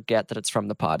try to forget that it's from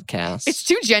the podcast. It's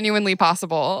too genuinely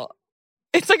possible.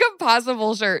 It's like a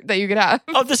possible shirt that you could have.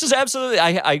 Oh, this is absolutely...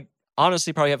 I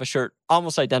honestly probably have a shirt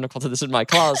almost identical to this in my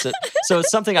closet. So it's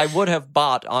something I would have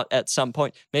bought at some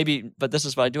point. Maybe, but this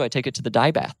is what I do. I take it to the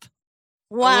dye bath.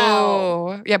 Wow.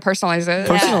 Oh, yeah, personalize it.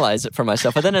 Personalize it for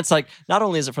myself. But then it's like, not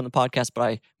only is it from the podcast, but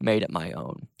I made it my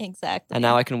own. Exactly. And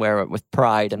now I can wear it with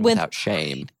pride and without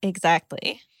shame.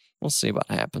 Exactly. We'll see what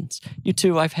happens. You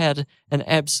two, I've had an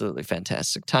absolutely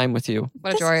fantastic time with you.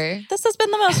 What a joy. This has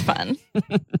been the most fun.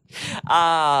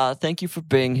 Thank you for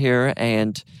being here.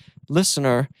 And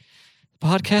listener, the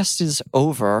podcast is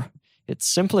over. It's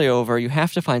simply over. You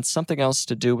have to find something else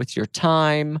to do with your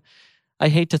time. I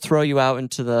hate to throw you out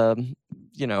into the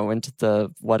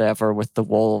whatever with the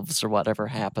wolves or whatever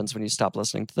happens when you stop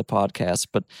listening to the podcast,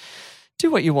 but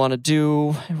do what you want to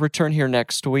do. Return here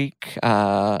next week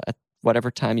at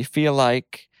whatever time you feel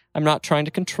like. I'm not trying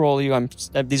to control you.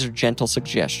 These are gentle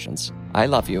suggestions. I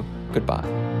love you. Goodbye.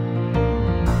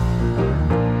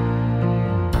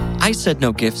 I Said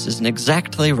No Gifts is an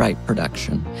Exactly Right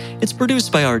production. It's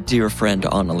produced by our dear friend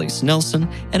Annalise Nelson,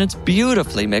 and it's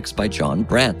beautifully mixed by John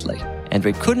Bradley. And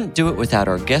we couldn't do it without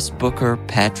our guest booker,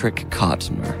 Patrick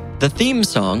Kottner. The theme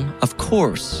song, of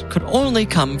course, could only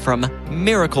come from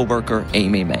miracle worker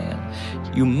Amy Mann.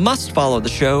 You must follow the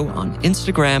show on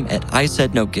Instagram at I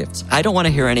Said No Gifts. I don't want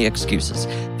to hear any excuses.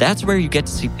 That's where you get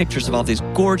to see pictures of all these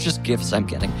gorgeous gifts I'm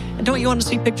getting. And don't you want to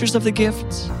see pictures of the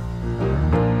gifts?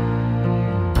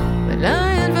 When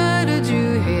I invited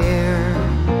you here,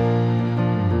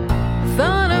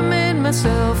 thought I made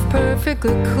myself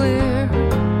perfectly clear.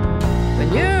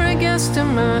 When you're a guest in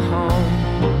my home,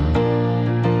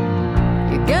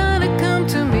 you gotta come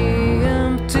to me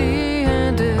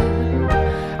empty-handed.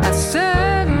 I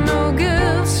said no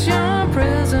gifts, your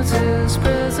presence is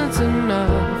presence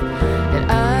enough.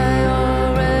 And I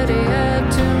already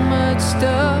had too much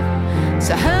stuff.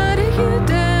 So how do you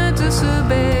dare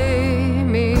disobey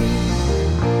me?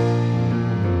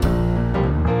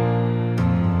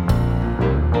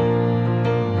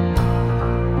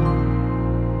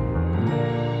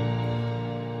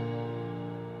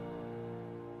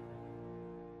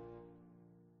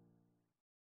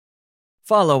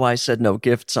 Follow I Said No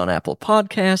Gifts on Apple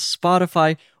Podcasts,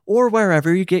 Spotify, or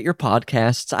wherever you get your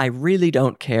podcasts. I really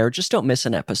don't care. Just don't miss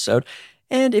an episode.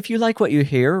 And if you like what you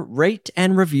hear, rate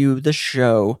and review the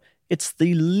show. It's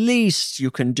the least you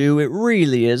can do. It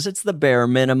really is. It's the bare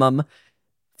minimum.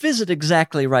 Visit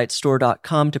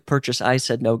exactlyrightstore.com to purchase I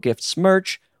Said No Gifts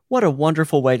merch. What a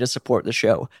wonderful way to support the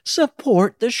show.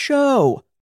 Support the show!